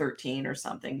was like 13 or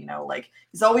something, you know, like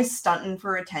he's always stunting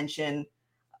for attention.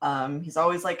 He's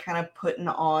always like kind of putting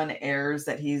on airs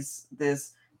that he's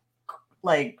this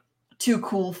like too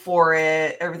cool for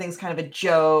it. Everything's kind of a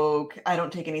joke. I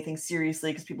don't take anything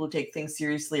seriously because people who take things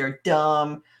seriously are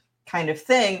dumb, kind of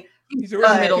thing. He's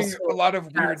always making a lot of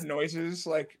weird noises,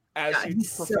 like as he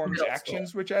performs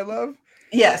actions, which I love.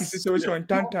 Yes, he's just always going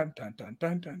dun dun dun dun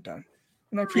dun dun dun,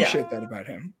 and I appreciate that about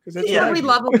him because that's really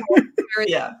lovable.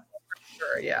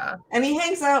 Yeah. And he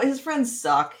hangs out, his friends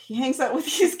suck. He hangs out with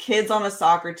these kids on a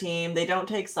soccer team. They don't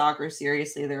take soccer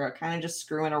seriously. They're kind of just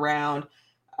screwing around.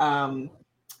 And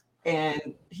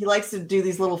he likes to do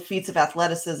these little feats of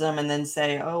athleticism and then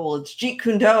say, oh, well, it's Jeet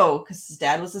Kune Do, because his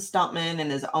dad was a stuntman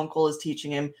and his uncle is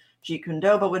teaching him Jeet Kune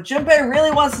Do. But what Junpei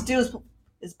really wants to do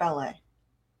is ballet.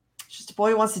 It's just a boy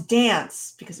who wants to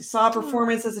dance because he saw a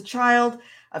performance as a child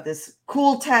of this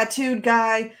cool tattooed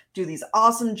guy do these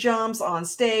awesome jumps on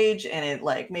stage, and it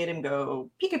like made him go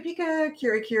pika pika,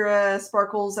 kira kira,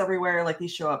 sparkles everywhere. Like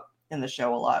these show up in the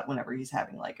show a lot whenever he's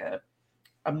having like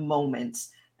a moment,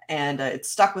 and it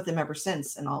stuck with him ever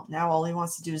since. And now all he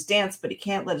wants to do is dance, but he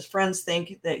can't let his friends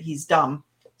think that he's dumb,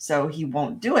 so he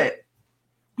won't do it.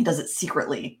 He does it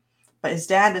secretly, but his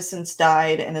dad has since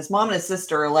died, and his mom and his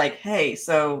sister are like, hey,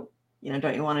 so you know,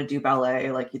 don't you want to do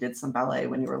ballet? Like you did some ballet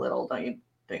when you were little, don't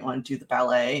don't you want to do the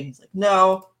ballet? And he's like,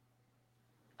 no,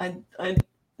 I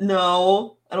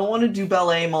no, I don't want to do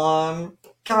ballet, Mom.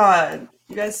 God,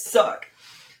 you guys suck.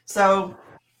 So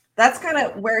that's kind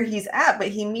of where he's at, but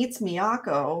he meets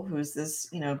Miyako, who's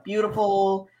this,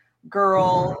 beautiful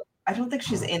girl. I don't think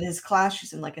she's in his class.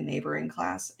 She's in like a neighboring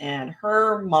class. And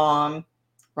her mom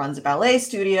runs a ballet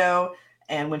studio.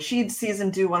 And when she sees him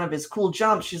do one of his cool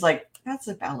jumps, she's like, that's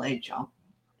a ballet jump.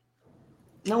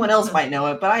 No one else might know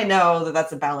it, but I know that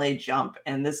that's a ballet jump.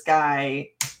 And this guy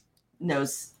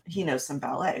knows some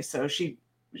ballet. So she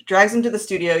drags him to the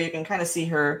studio. You can kind of see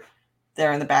her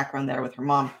there in the background there with her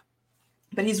mom.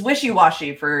 But he's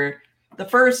wishy-washy for the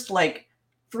first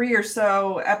 3 or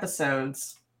so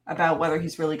episodes about whether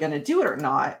he's really going to do it or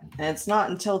not. And it's not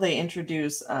until they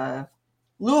introduce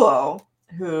Luo,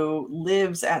 who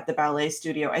lives at the ballet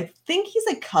studio. I think he's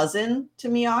a cousin to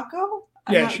Miyako.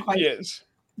 He is.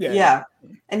 Yeah.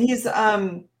 And he's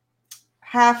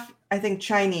half, I think,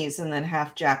 Chinese and then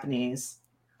half Japanese.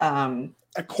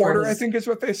 A quarter, I think is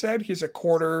what they said. He's a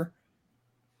quarter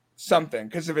something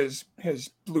because of his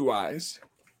blue eyes.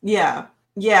 Yeah.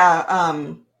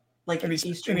 And he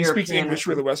speaks English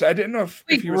really well. So I didn't know if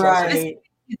he was right.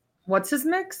 What's his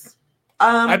mix?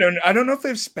 I don't know if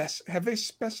have they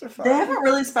specified? They haven't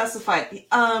really specified.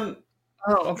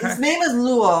 Okay. His name is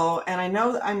Luo, and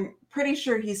I'm pretty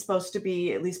sure he's supposed to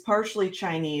be at least partially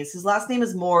Chinese. His last name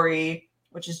is Mori,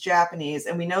 which is Japanese,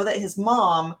 and we know that his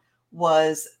mom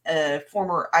was a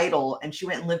former idol, and she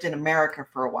went and lived in America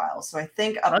for a while. So I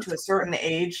think up to a certain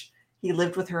age, he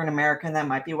lived with her in America, and that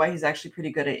might be why he's actually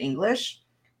pretty good at English.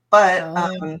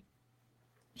 But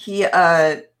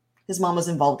his mom was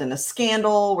involved in a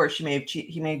scandal where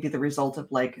he may be the result of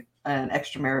an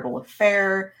extramarital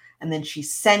affair, and then she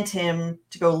sent him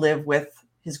to go live with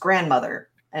his grandmother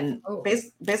and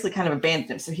basically kind of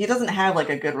abandoned him. So he doesn't have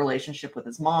a good relationship with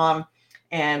his mom.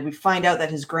 And we find out that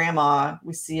his grandma,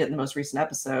 we see it in the most recent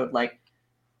episode,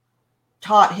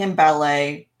 taught him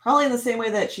ballet, probably in the same way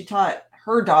that she taught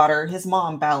her daughter, his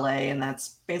mom, ballet. And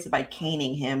that's basically by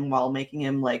caning him while making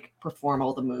him perform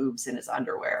all the moves in his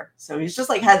underwear. So he's just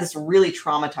had this really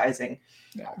traumatizing.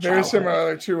 Yeah, very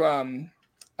similar to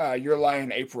Your Lie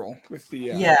in April with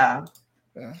the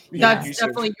that's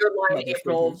definitely Your Lie in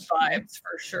April vibes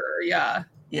for sure. Yeah.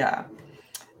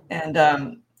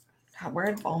 And where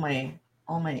did all my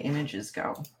images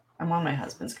go? I'm on my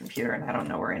husband's computer and I don't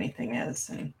know where anything is.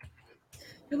 And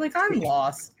you're like, I'm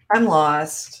lost. I'm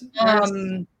lost.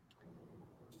 I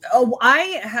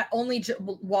only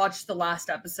watched the last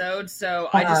episode, so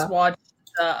I just watched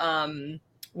the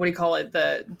what do you call it?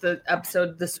 The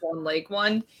episode, the Swan Lake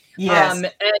one. Yes. And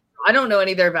I don't know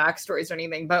any of their backstories or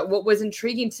anything, but what was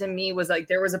intriguing to me was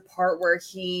there was a part where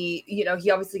he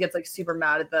obviously gets super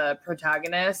mad at the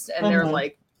protagonist, and they're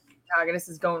protagonist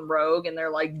is going rogue, and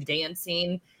they're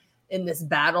dancing in this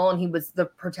battle, and the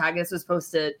protagonist was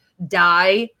supposed to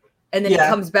die, and then he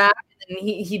comes back, and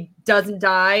he doesn't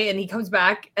die, and he comes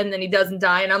back, and then he doesn't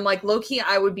die, and I'm low key,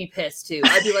 I would be pissed too.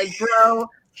 I'd be like, bro,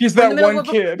 he's that one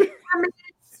kid.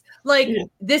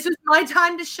 This was my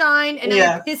time to shine, and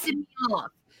I'm pissing me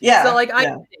off. Yeah. So I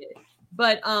did it.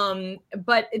 But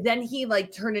then he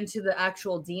turned into the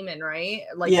actual demon, right?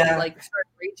 He started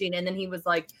raging, and then he was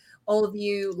like, all of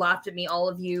you laughed at me, all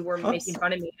of you were making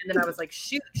fun of me, and then I was like,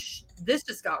 shoot, this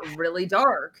just got really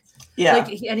dark. Yeah.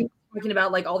 He was talking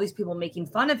about all these people making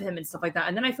fun of him and stuff like that,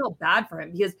 and then I felt bad for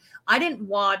him because I didn't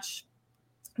watch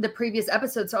the previous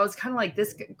episode, so I was kind of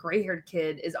this gray-haired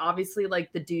kid is obviously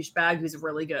the douchebag who's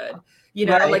really good,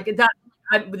 that.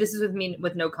 This is with me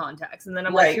with no context, and then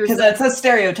I'm because that's a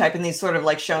stereotype in these sort of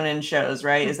shonen shows,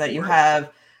 right? Is that you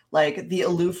have the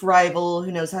aloof rival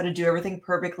who knows how to do everything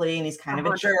perfectly, and he's kind of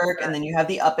a jerk, and then you have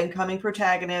the up and coming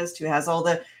protagonist who has all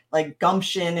the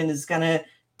gumption and is gonna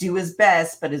do his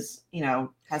best, but is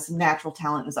has some natural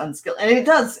talent and is unskilled, and it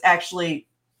does actually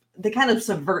they kind of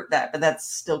subvert that, but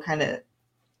that's still kind of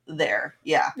there.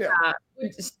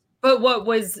 But what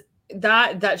was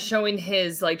that showing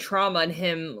his trauma and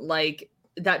him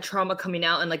that trauma coming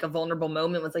out in a vulnerable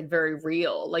moment was very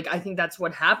real. I think that's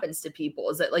what happens to people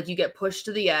is that you get pushed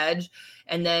to the edge,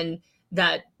 and then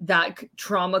that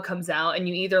trauma comes out, and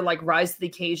you either rise to the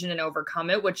occasion and overcome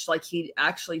it, which he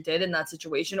actually did in that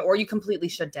situation, or you completely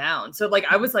shut down. So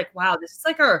I was wow, this is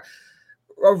a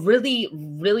really,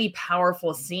 really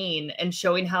powerful scene, and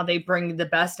showing how they bring the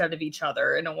best out of each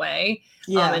other in a way.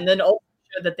 And then also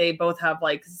that they both have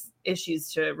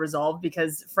issues to resolve,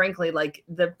 because frankly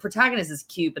the protagonist is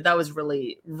cute, but that was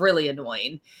really, really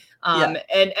annoying. And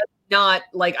not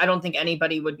like I don't think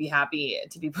anybody would be happy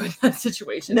to be put in that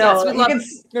situation. No, you can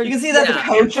see that the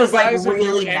coach was like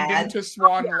really mad to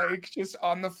Swan Lake just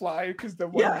on the fly because the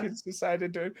one kids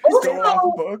decided to go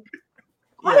off book.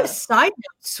 Side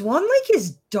note, Swan Lake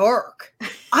is dark.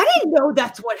 I didn't know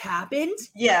that's what happened.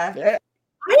 Yeah.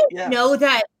 I didn't know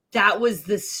that was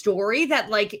the story, that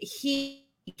like he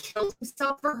killed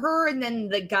himself for her and then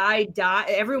the guy died.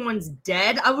 Everyone's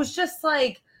dead. I was just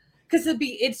like, because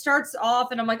it starts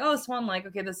off and I'm like, oh, Swan Lake.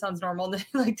 Okay, this sounds normal. And then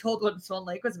like told what Swan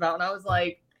Lake was about. And I was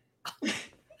like,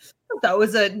 that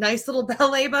was a nice little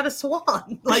ballet about a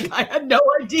swan. Like I had no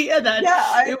idea that. Yeah,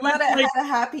 I thought it had a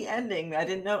happy ending. I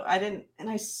didn't know. And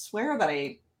I swear that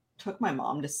I took my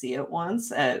mom to see it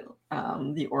once at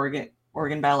the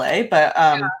Oregon Ballet, but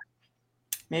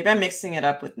maybe I'm mixing it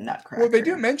up with Nutcracker. Well, they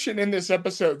do mention in this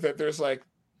episode that there's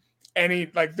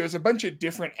there's a bunch of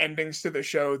different endings to the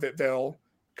show that they'll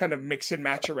kind of mix and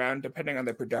match around depending on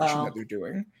the production that they're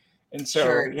doing. And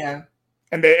so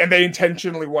And they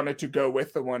intentionally wanted to go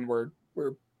with the one where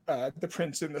the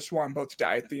prince and the swan both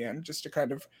die at the end, just to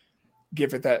kind of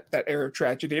give it that air of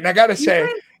tragedy. And I gotta say,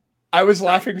 I was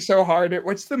laughing so hard at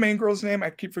what's the main girl's name? I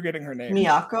keep forgetting her name.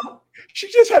 Miyako.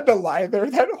 She just had to lie there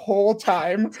that whole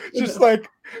time, just like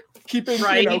keeping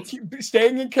keep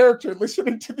staying in character,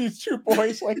 listening to these two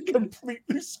boys like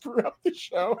completely screw up the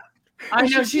show. I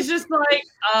know she's just like,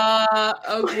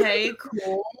 okay,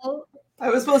 cool. I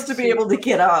was supposed to be able to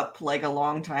get up like a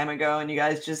long time ago, and you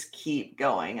guys just keep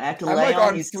going. I have to lay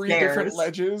on these three stairs. Different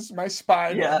ledges. My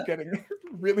spine is getting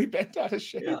really bent out of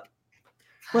shape. Yeah.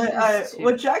 But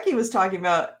what Jackie was talking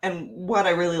about, and what I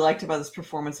really liked about this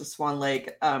performance of Swan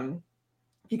Lake,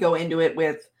 you go into it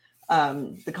with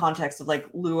the context of like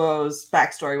Luo's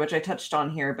backstory, which I touched on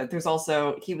here, but he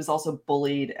was also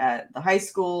bullied at the high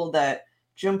school that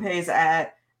Junpei's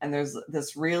at, and there's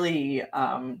this really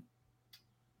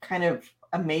kind of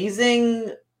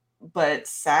amazing but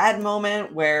sad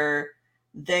moment where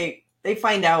they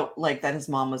find out like that his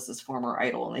mom was this former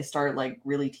idol, and they start like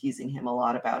really teasing him a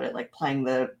lot about it, like playing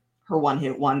her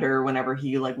one-hit wonder whenever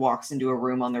he like walks into a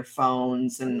room on their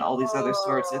phones and all these other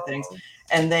sorts of things.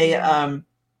 And they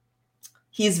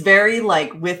he's very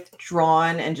like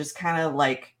withdrawn and just kind of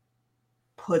like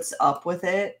puts up with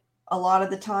it a lot of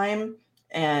the time.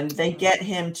 And they get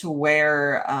him to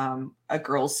wear a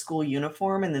girl's school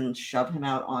uniform and then shove him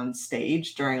out on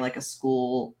stage during like a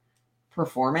school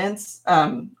performance. That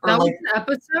was an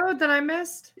episode that I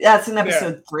missed? Yeah, it's in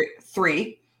episode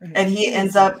 3. And he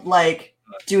ends up like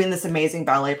doing this amazing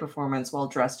ballet performance while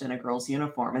dressed in a girl's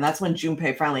uniform. And that's when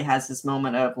Junpei finally has this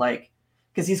moment of like,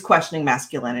 because he's questioning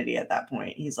masculinity at that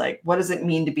point. He's like, what does it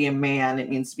mean to be a man? It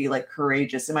means to be like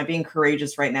courageous. Am I being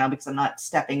courageous right now because I'm not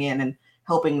stepping in and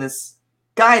helping this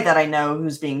guy that I know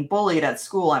who's being bullied at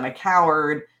school? I'm a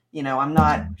coward, I'm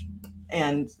not.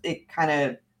 And it kind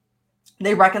of,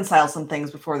 they reconcile some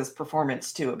things before this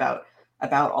performance too about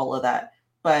all of that.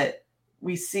 But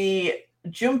we see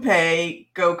Junpei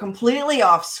go completely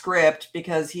off script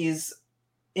because he's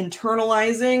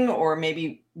internalizing or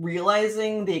maybe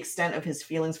realizing the extent of his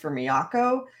feelings for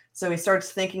Miyako. So he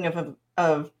starts thinking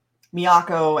of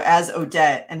Miyako as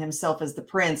Odette and himself as the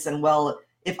prince. And well,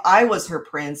 if I was her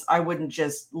prince, I wouldn't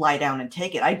just lie down and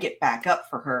take it. I'd get back up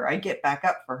for her. I'd get back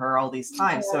up for her all these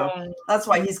times. So that's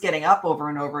why he's getting up over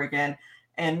and over again.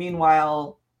 And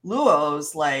meanwhile,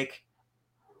 Luo's like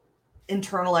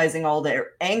internalizing all the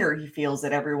anger he feels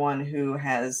at everyone who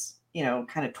has,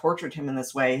 kind of tortured him in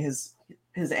this way. His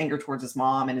anger towards his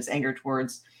mom and his anger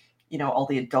towards, all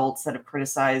the adults that have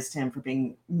criticized him for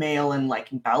being male and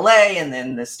liking ballet. And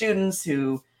then the students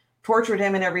who tortured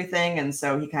him and everything. And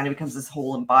so he kind of becomes this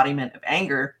whole embodiment of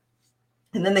anger.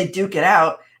 And then they duke it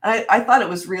out. And I thought it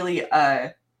was really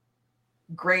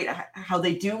great how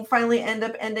they do finally end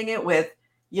up ending it with,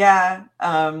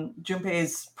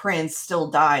 Junpei's prince still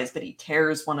dies, but he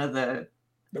tears one of the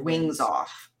wings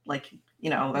off. Like,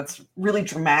 that's really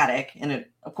dramatic. And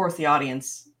it, of course, the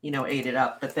audience, ate it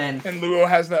up. But then... And Luo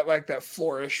has that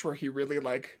flourish where he really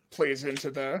like plays into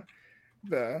the...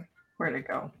 Where'd it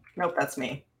go? Nope, that's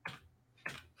me.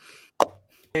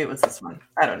 Maybe it was this one.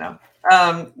 I don't know.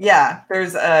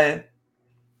 There's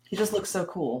he just looks so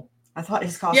cool. I thought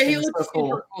his costume was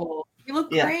so cool. He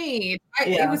looked great.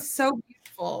 It was so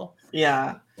beautiful.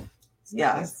 Yeah.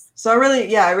 So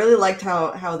I really liked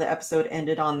how the episode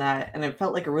ended on that, and it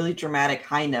felt like a really dramatic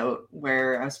high note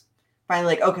where I was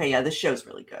finally like, okay, this show's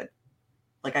really good.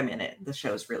 Like, I'm in it. The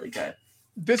show's really good.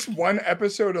 This one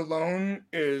episode alone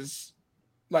is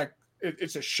like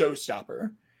it's a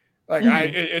showstopper. Like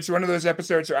it's one of those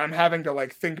episodes where I'm having to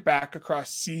like think back across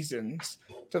seasons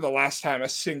to the last time a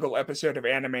single episode of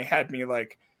anime had me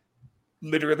like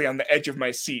literally on the edge of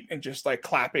my seat and just like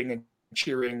clapping and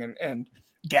cheering and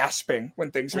gasping when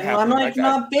things are happening. I'm like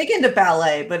not big into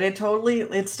ballet, but it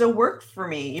still worked for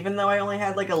me, even though I only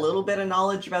had like a little bit of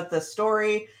knowledge about the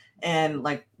story. And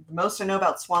like the most I know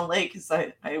about Swan Lake is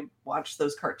I watched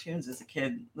those cartoons as a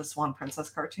kid, the Swan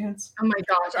Princess cartoons. Oh my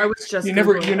gosh, I was just you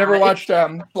never watched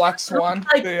Black Swan?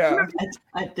 I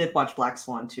did watch Black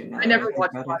Swan too. I never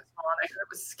watched Black Swan. I heard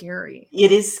it was scary.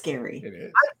 It is scary. It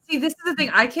is. See, this is the thing.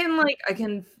 I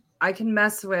can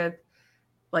mess with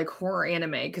like horror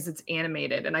anime because it's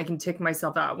animated and I can tick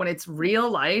myself out. When it's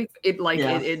real life, it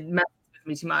messes with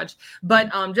me too much.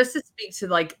 But just to speak to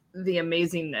like the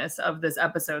amazingness of this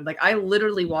episode, like I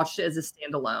literally watched it as a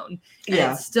standalone, and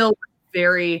it's still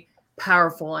very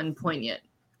powerful and poignant.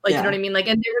 Like, you know what I mean? Like,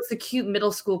 and there was a cute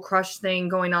middle school crush thing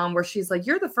going on where she's like,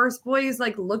 "You're the first boy who's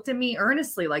like looked at me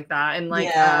earnestly like that," and like,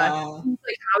 like,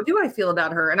 how do I feel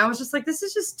about her? And I was just like, this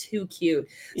is just too cute.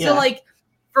 So like,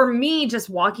 for me, just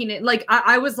walking it, like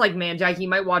I was like, man, Jackie, you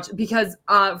might watch, because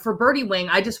for Birdie Wing,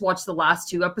 I just watched the last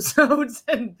 2 episodes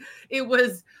and it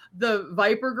was the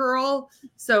Viper Girl.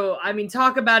 So, I mean,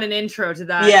 talk about an intro to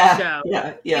that show.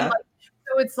 Yeah. And, like,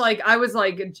 so it's like, I was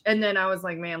like, and then I was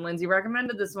like, man, Lindsay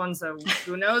recommended this one. So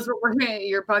who knows what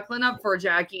you're buckling up for,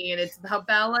 Jackie. And it's about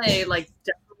ballet, like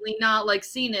definitely not like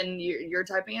seen in your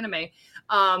type of anime.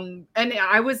 And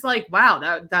I was like, wow,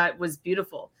 that was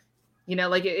beautiful. You know,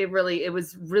 like it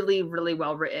was really, really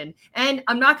well written. And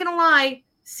I'm not going to lie,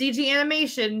 CG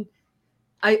animation,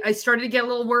 I started to get a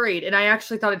little worried, and I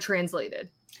actually thought it translated.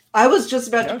 I was just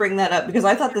about to bring that up because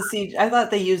I thought I thought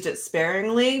they used it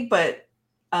sparingly, but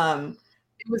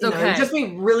it was okay. It would just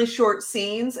be really short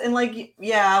scenes. And like,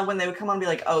 when they would come on and be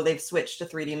like, oh, they've switched to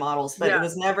 3D models, but it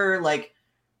was never like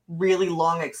really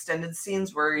long extended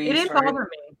scenes where it didn't bother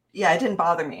me. Yeah, it didn't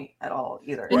bother me at all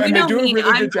either. Well, and they do a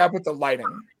really good job with the lighting.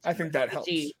 I think that helps.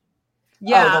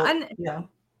 Yeah,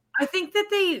 I think that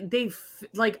they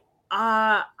like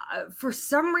for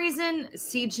some reason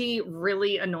CG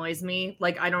really annoys me.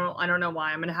 Like I don't know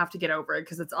why. I'm gonna have to get over it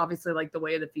because it's obviously like the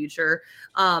way of the future.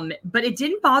 But it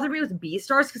didn't bother me with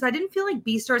Beastars because I didn't feel like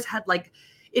Beastars had like.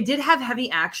 It did have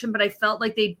heavy action, but I felt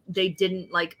like they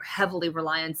didn't like heavily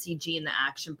rely on CG in the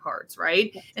action parts,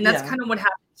 right? And that's kind of what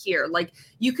happened here. Like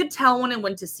you could tell when it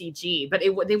went to CG, but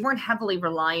they weren't heavily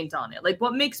reliant on it. Like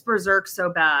what makes Berserk so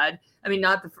bad? I mean,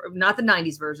 not the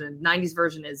 90s version. 90s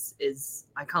version is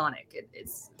iconic.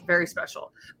 It's very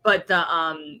special. But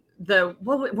when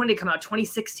did it come out?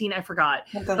 2016, I forgot.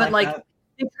 Something but like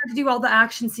they tried to do all the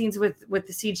action scenes with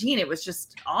the CG, and it was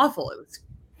just awful. It was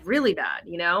really bad,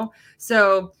 you know?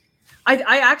 So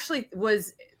I actually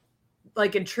was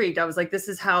like intrigued. I was like, this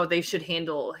is how they should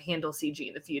handle CG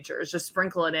in the future, is just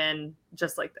sprinkle it in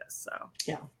just like this. So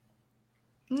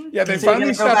yeah, they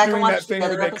finally stopped doing that thing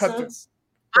where they cut the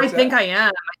I think I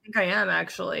am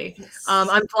actually. Yes.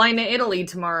 I'm flying to Italy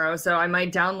tomorrow, so I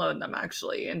might download them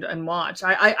actually and watch.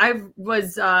 I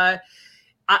was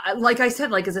like I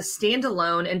said, like as a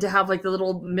standalone, and to have like the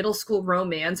little middle school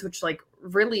romance, which like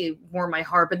really warmed my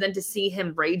heart. But then to see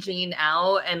him raging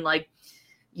out and like,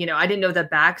 you know, I didn't know the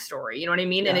backstory, you know what I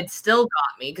mean? Yeah. And it still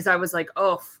got me because I was like,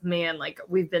 oh man, like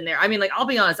we've been there. I mean, like, I'll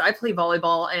be honest, I play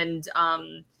volleyball and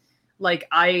like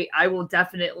I will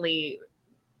definitely,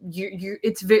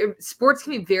 sports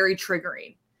can be very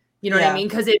triggering, you know what I mean?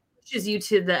 Because it pushes you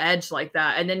to the edge like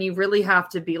that. And then you really have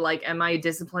to be like, am I a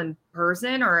disciplined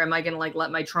person or am I going to like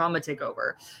let my trauma take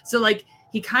over? So like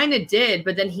he kind of did,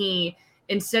 but then he,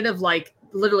 instead of like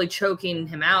literally choking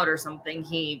him out or something,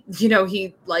 he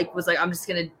like was like, I'm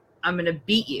going to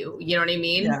beat you. You know what I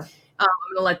mean? Yeah. I'm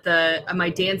going to let my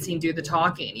dancing do the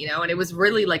talking, you know? And it was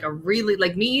really like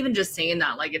me even just saying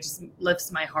that, like, it just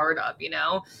lifts my heart up, you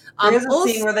know? There's a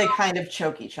scene where they kind of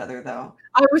choke each other though.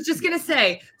 I was just going to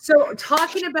say, so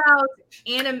talking about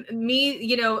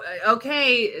you know,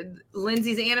 okay,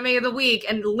 Lindsay's anime of the week.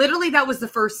 And literally that was the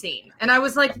first scene. And I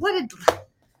was like, what did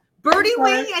Birdie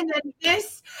Wing, and then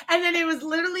this, and then it was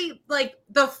literally like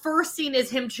the first scene is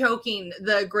him choking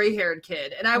the gray-haired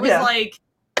kid. And I was like,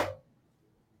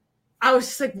 I was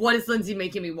just like, what is Lindsay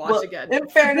making me watch again? In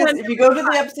fairness, if you go to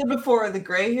the episode before, the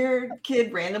gray-haired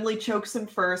kid randomly chokes him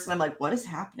first, and I'm like, what is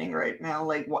happening right now?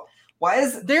 Like, what? Why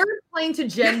is they're playing to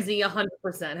Gen Z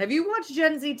 100%? Have you watched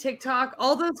Gen Z TikTok?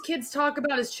 All those kids talk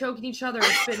about is choking each other and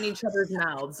spitting each other's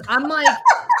mouths. I'm like,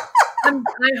 I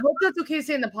hope that's okay to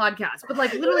say in the podcast, but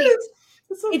like literally,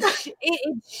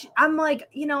 I'm like,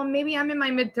 you know, maybe I'm in my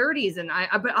mid 30s and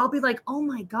but I'll be like, oh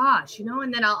my gosh, you know,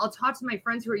 and then I'll talk to my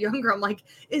friends who are younger. I'm like,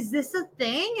 is this a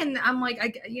thing? And I'm like,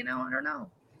 I don't know.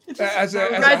 As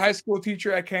a high school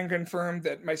teacher, I can confirm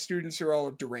that my students are all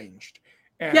deranged.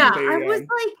 And I was like,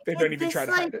 they don't even try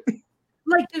to hide it.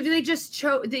 Like they just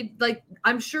chose. They like.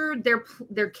 I'm sure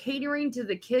they're catering to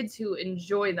the kids who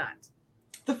enjoy that.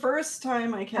 The first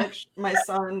time I catch my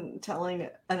son telling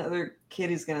another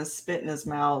kid he's gonna spit in his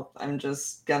mouth, I'm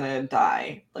just gonna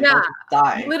die. Like, yeah, I'll just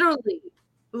die.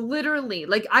 Literally.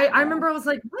 Like I remember I was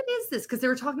like, what is this? Because they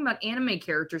were talking about anime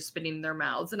characters spitting in their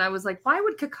mouths, and I was like, why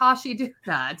would Kakashi do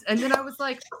that? And then I was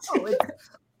like, oh,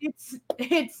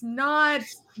 it's not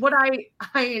what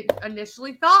I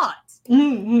initially thought.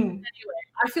 Mm-hmm. Anyway,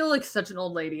 I feel like such an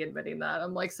old lady admitting that.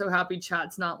 I'm like so happy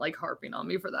chat's not like harping on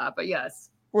me for that. But yes.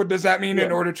 Well, does that mean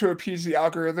in order to appease the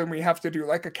algorithm, we have to do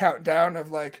like a countdown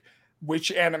of like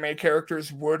which anime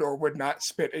characters would or would not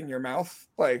spit in your mouth?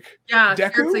 Like, yeah,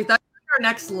 Deku? seriously, that's our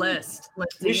next list.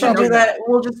 We should do that.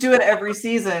 We'll just do it every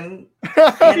season.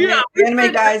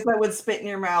 Anime guys that would spit in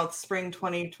your mouth, spring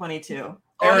 2022.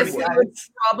 Honestly, we would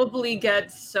probably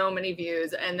get so many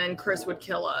views, and then Chris would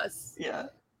kill us. Yeah.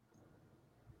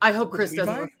 I hope Chris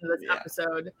doesn't listen to this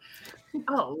episode.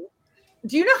 Oh.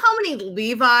 Do you know how many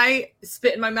Levi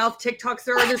spit in my mouth TikToks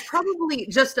there are? There's probably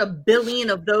just 1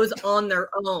 billion of those on their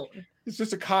own. It's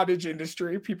just a cottage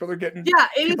industry. People are getting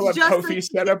people have just Kofi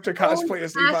set up to cosplay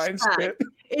as Levi and spit.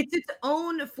 It's its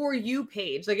own For You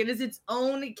page. Like it is its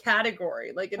own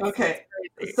category. Like it's okay.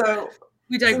 So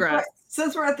we digress.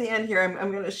 Since we're at the end here,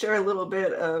 I'm going to share a little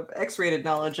bit of X-rated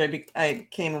knowledge I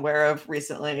became aware of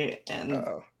recently, and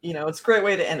it's a great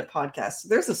way to end a podcast. So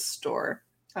there's a store.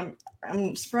 I'm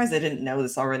surprised I didn't know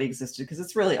this already existed because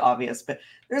it's really obvious. But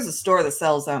there's a store that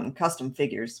sells custom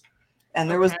figures, and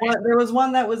there was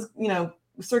one that was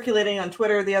circulating on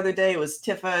Twitter the other day. It was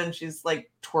Tifa, and she's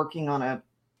like twerking on a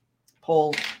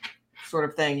pole, sort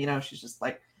of thing. She's just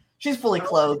like she's fully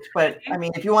clothed. But I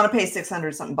mean, if you want to pay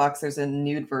 $600-something, there's a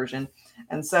nude version.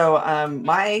 And so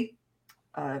my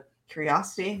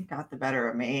curiosity got the better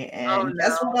of me. And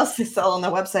guess what else they sell on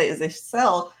the website is they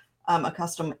sell a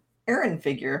custom Eren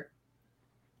figure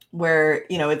where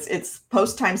it's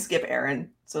post time skip Eren,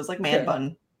 so it's like man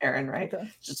bun Eren, right?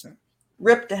 Just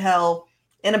ripped to hell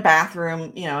in a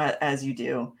bathroom, as you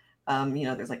do.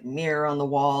 There's like mirror on the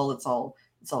wall. It's all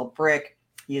brick.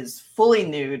 He is fully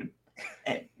nude,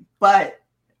 but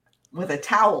with a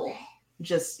towel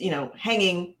just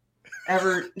hanging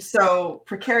ever so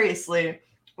precariously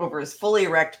over his fully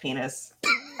erect penis.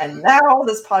 And now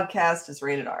this podcast is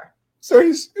rated R.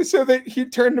 So he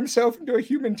turned himself into a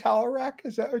human towel rack.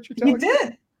 Is that what you're telling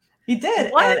me? He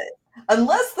did. What? And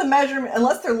unless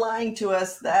they're lying to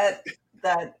us, that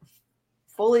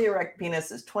fully erect penis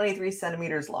is 23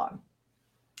 centimeters long.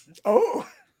 Oh.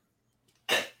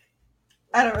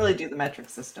 I don't really do the metric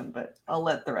system, but I'll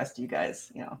let the rest of you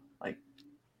guys,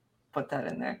 put that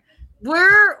in there.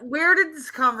 Where did this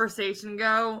conversation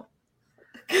go?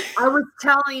 I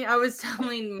was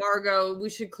telling Margot we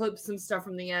should clip some stuff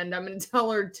from the end. I'm going to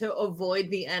tell her to avoid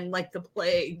the end like the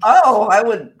plague. Oh, I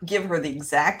would give her the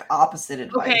exact opposite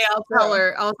advice. Okay, I'll tell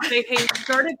her. I'll say, hey,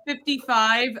 start at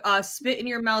 55. Spit in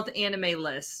your mouth anime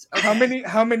list. Okay.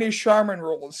 How many Charmin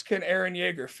rolls can Eren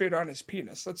Yeager fit on his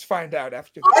penis? Let's find out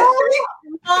after this. Oh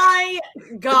my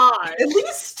god! At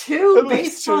least two,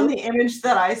 based on the image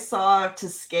that I saw to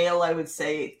scale. I would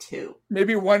say 2.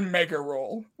 Maybe 1 mega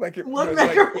roll. One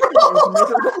mega roll.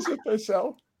 Mega rolls that they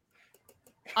sell.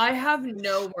 I have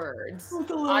no words.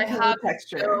 I have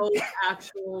no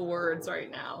actual words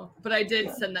right now. But I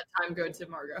did send that time code to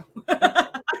Margot.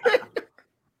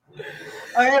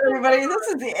 All right, everybody. This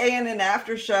is the ANN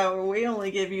After Show, where we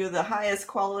only give you the highest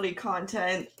quality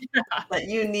content that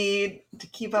you need to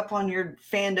keep up on your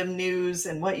fandom news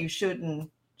and what you should and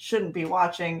shouldn't be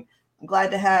watching. I'm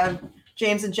glad to have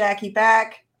James and Jackie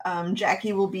back.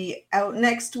 Jackie will be out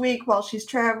next week while she's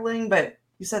traveling, but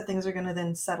you said things are going to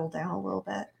then settle down a little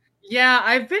bit. Yeah,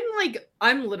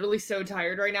 I'm literally so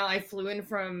tired right now. I flew in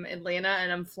from Atlanta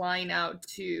and I'm flying out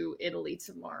to Italy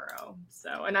tomorrow.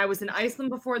 So, and I was in Iceland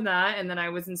before that, and then I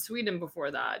was in Sweden before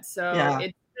that. So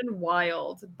it's been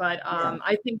wild, but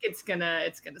I think it's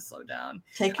gonna slow down.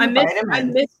 Take your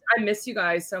vitamins. I miss you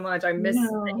guys so much. I miss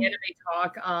the anime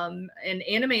talk. And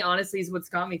anime honestly is what's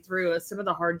got me through some of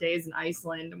the hard days in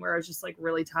Iceland where I was just like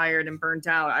really tired and burnt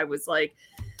out.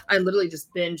 I literally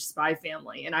just binged Spy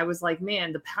Family, and I was like,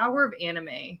 man, the power of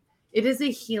anime. It is a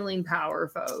healing power,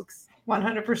 folks.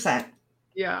 100%.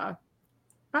 Yeah.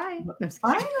 Bye.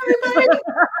 Bye,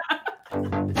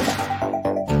 everybody.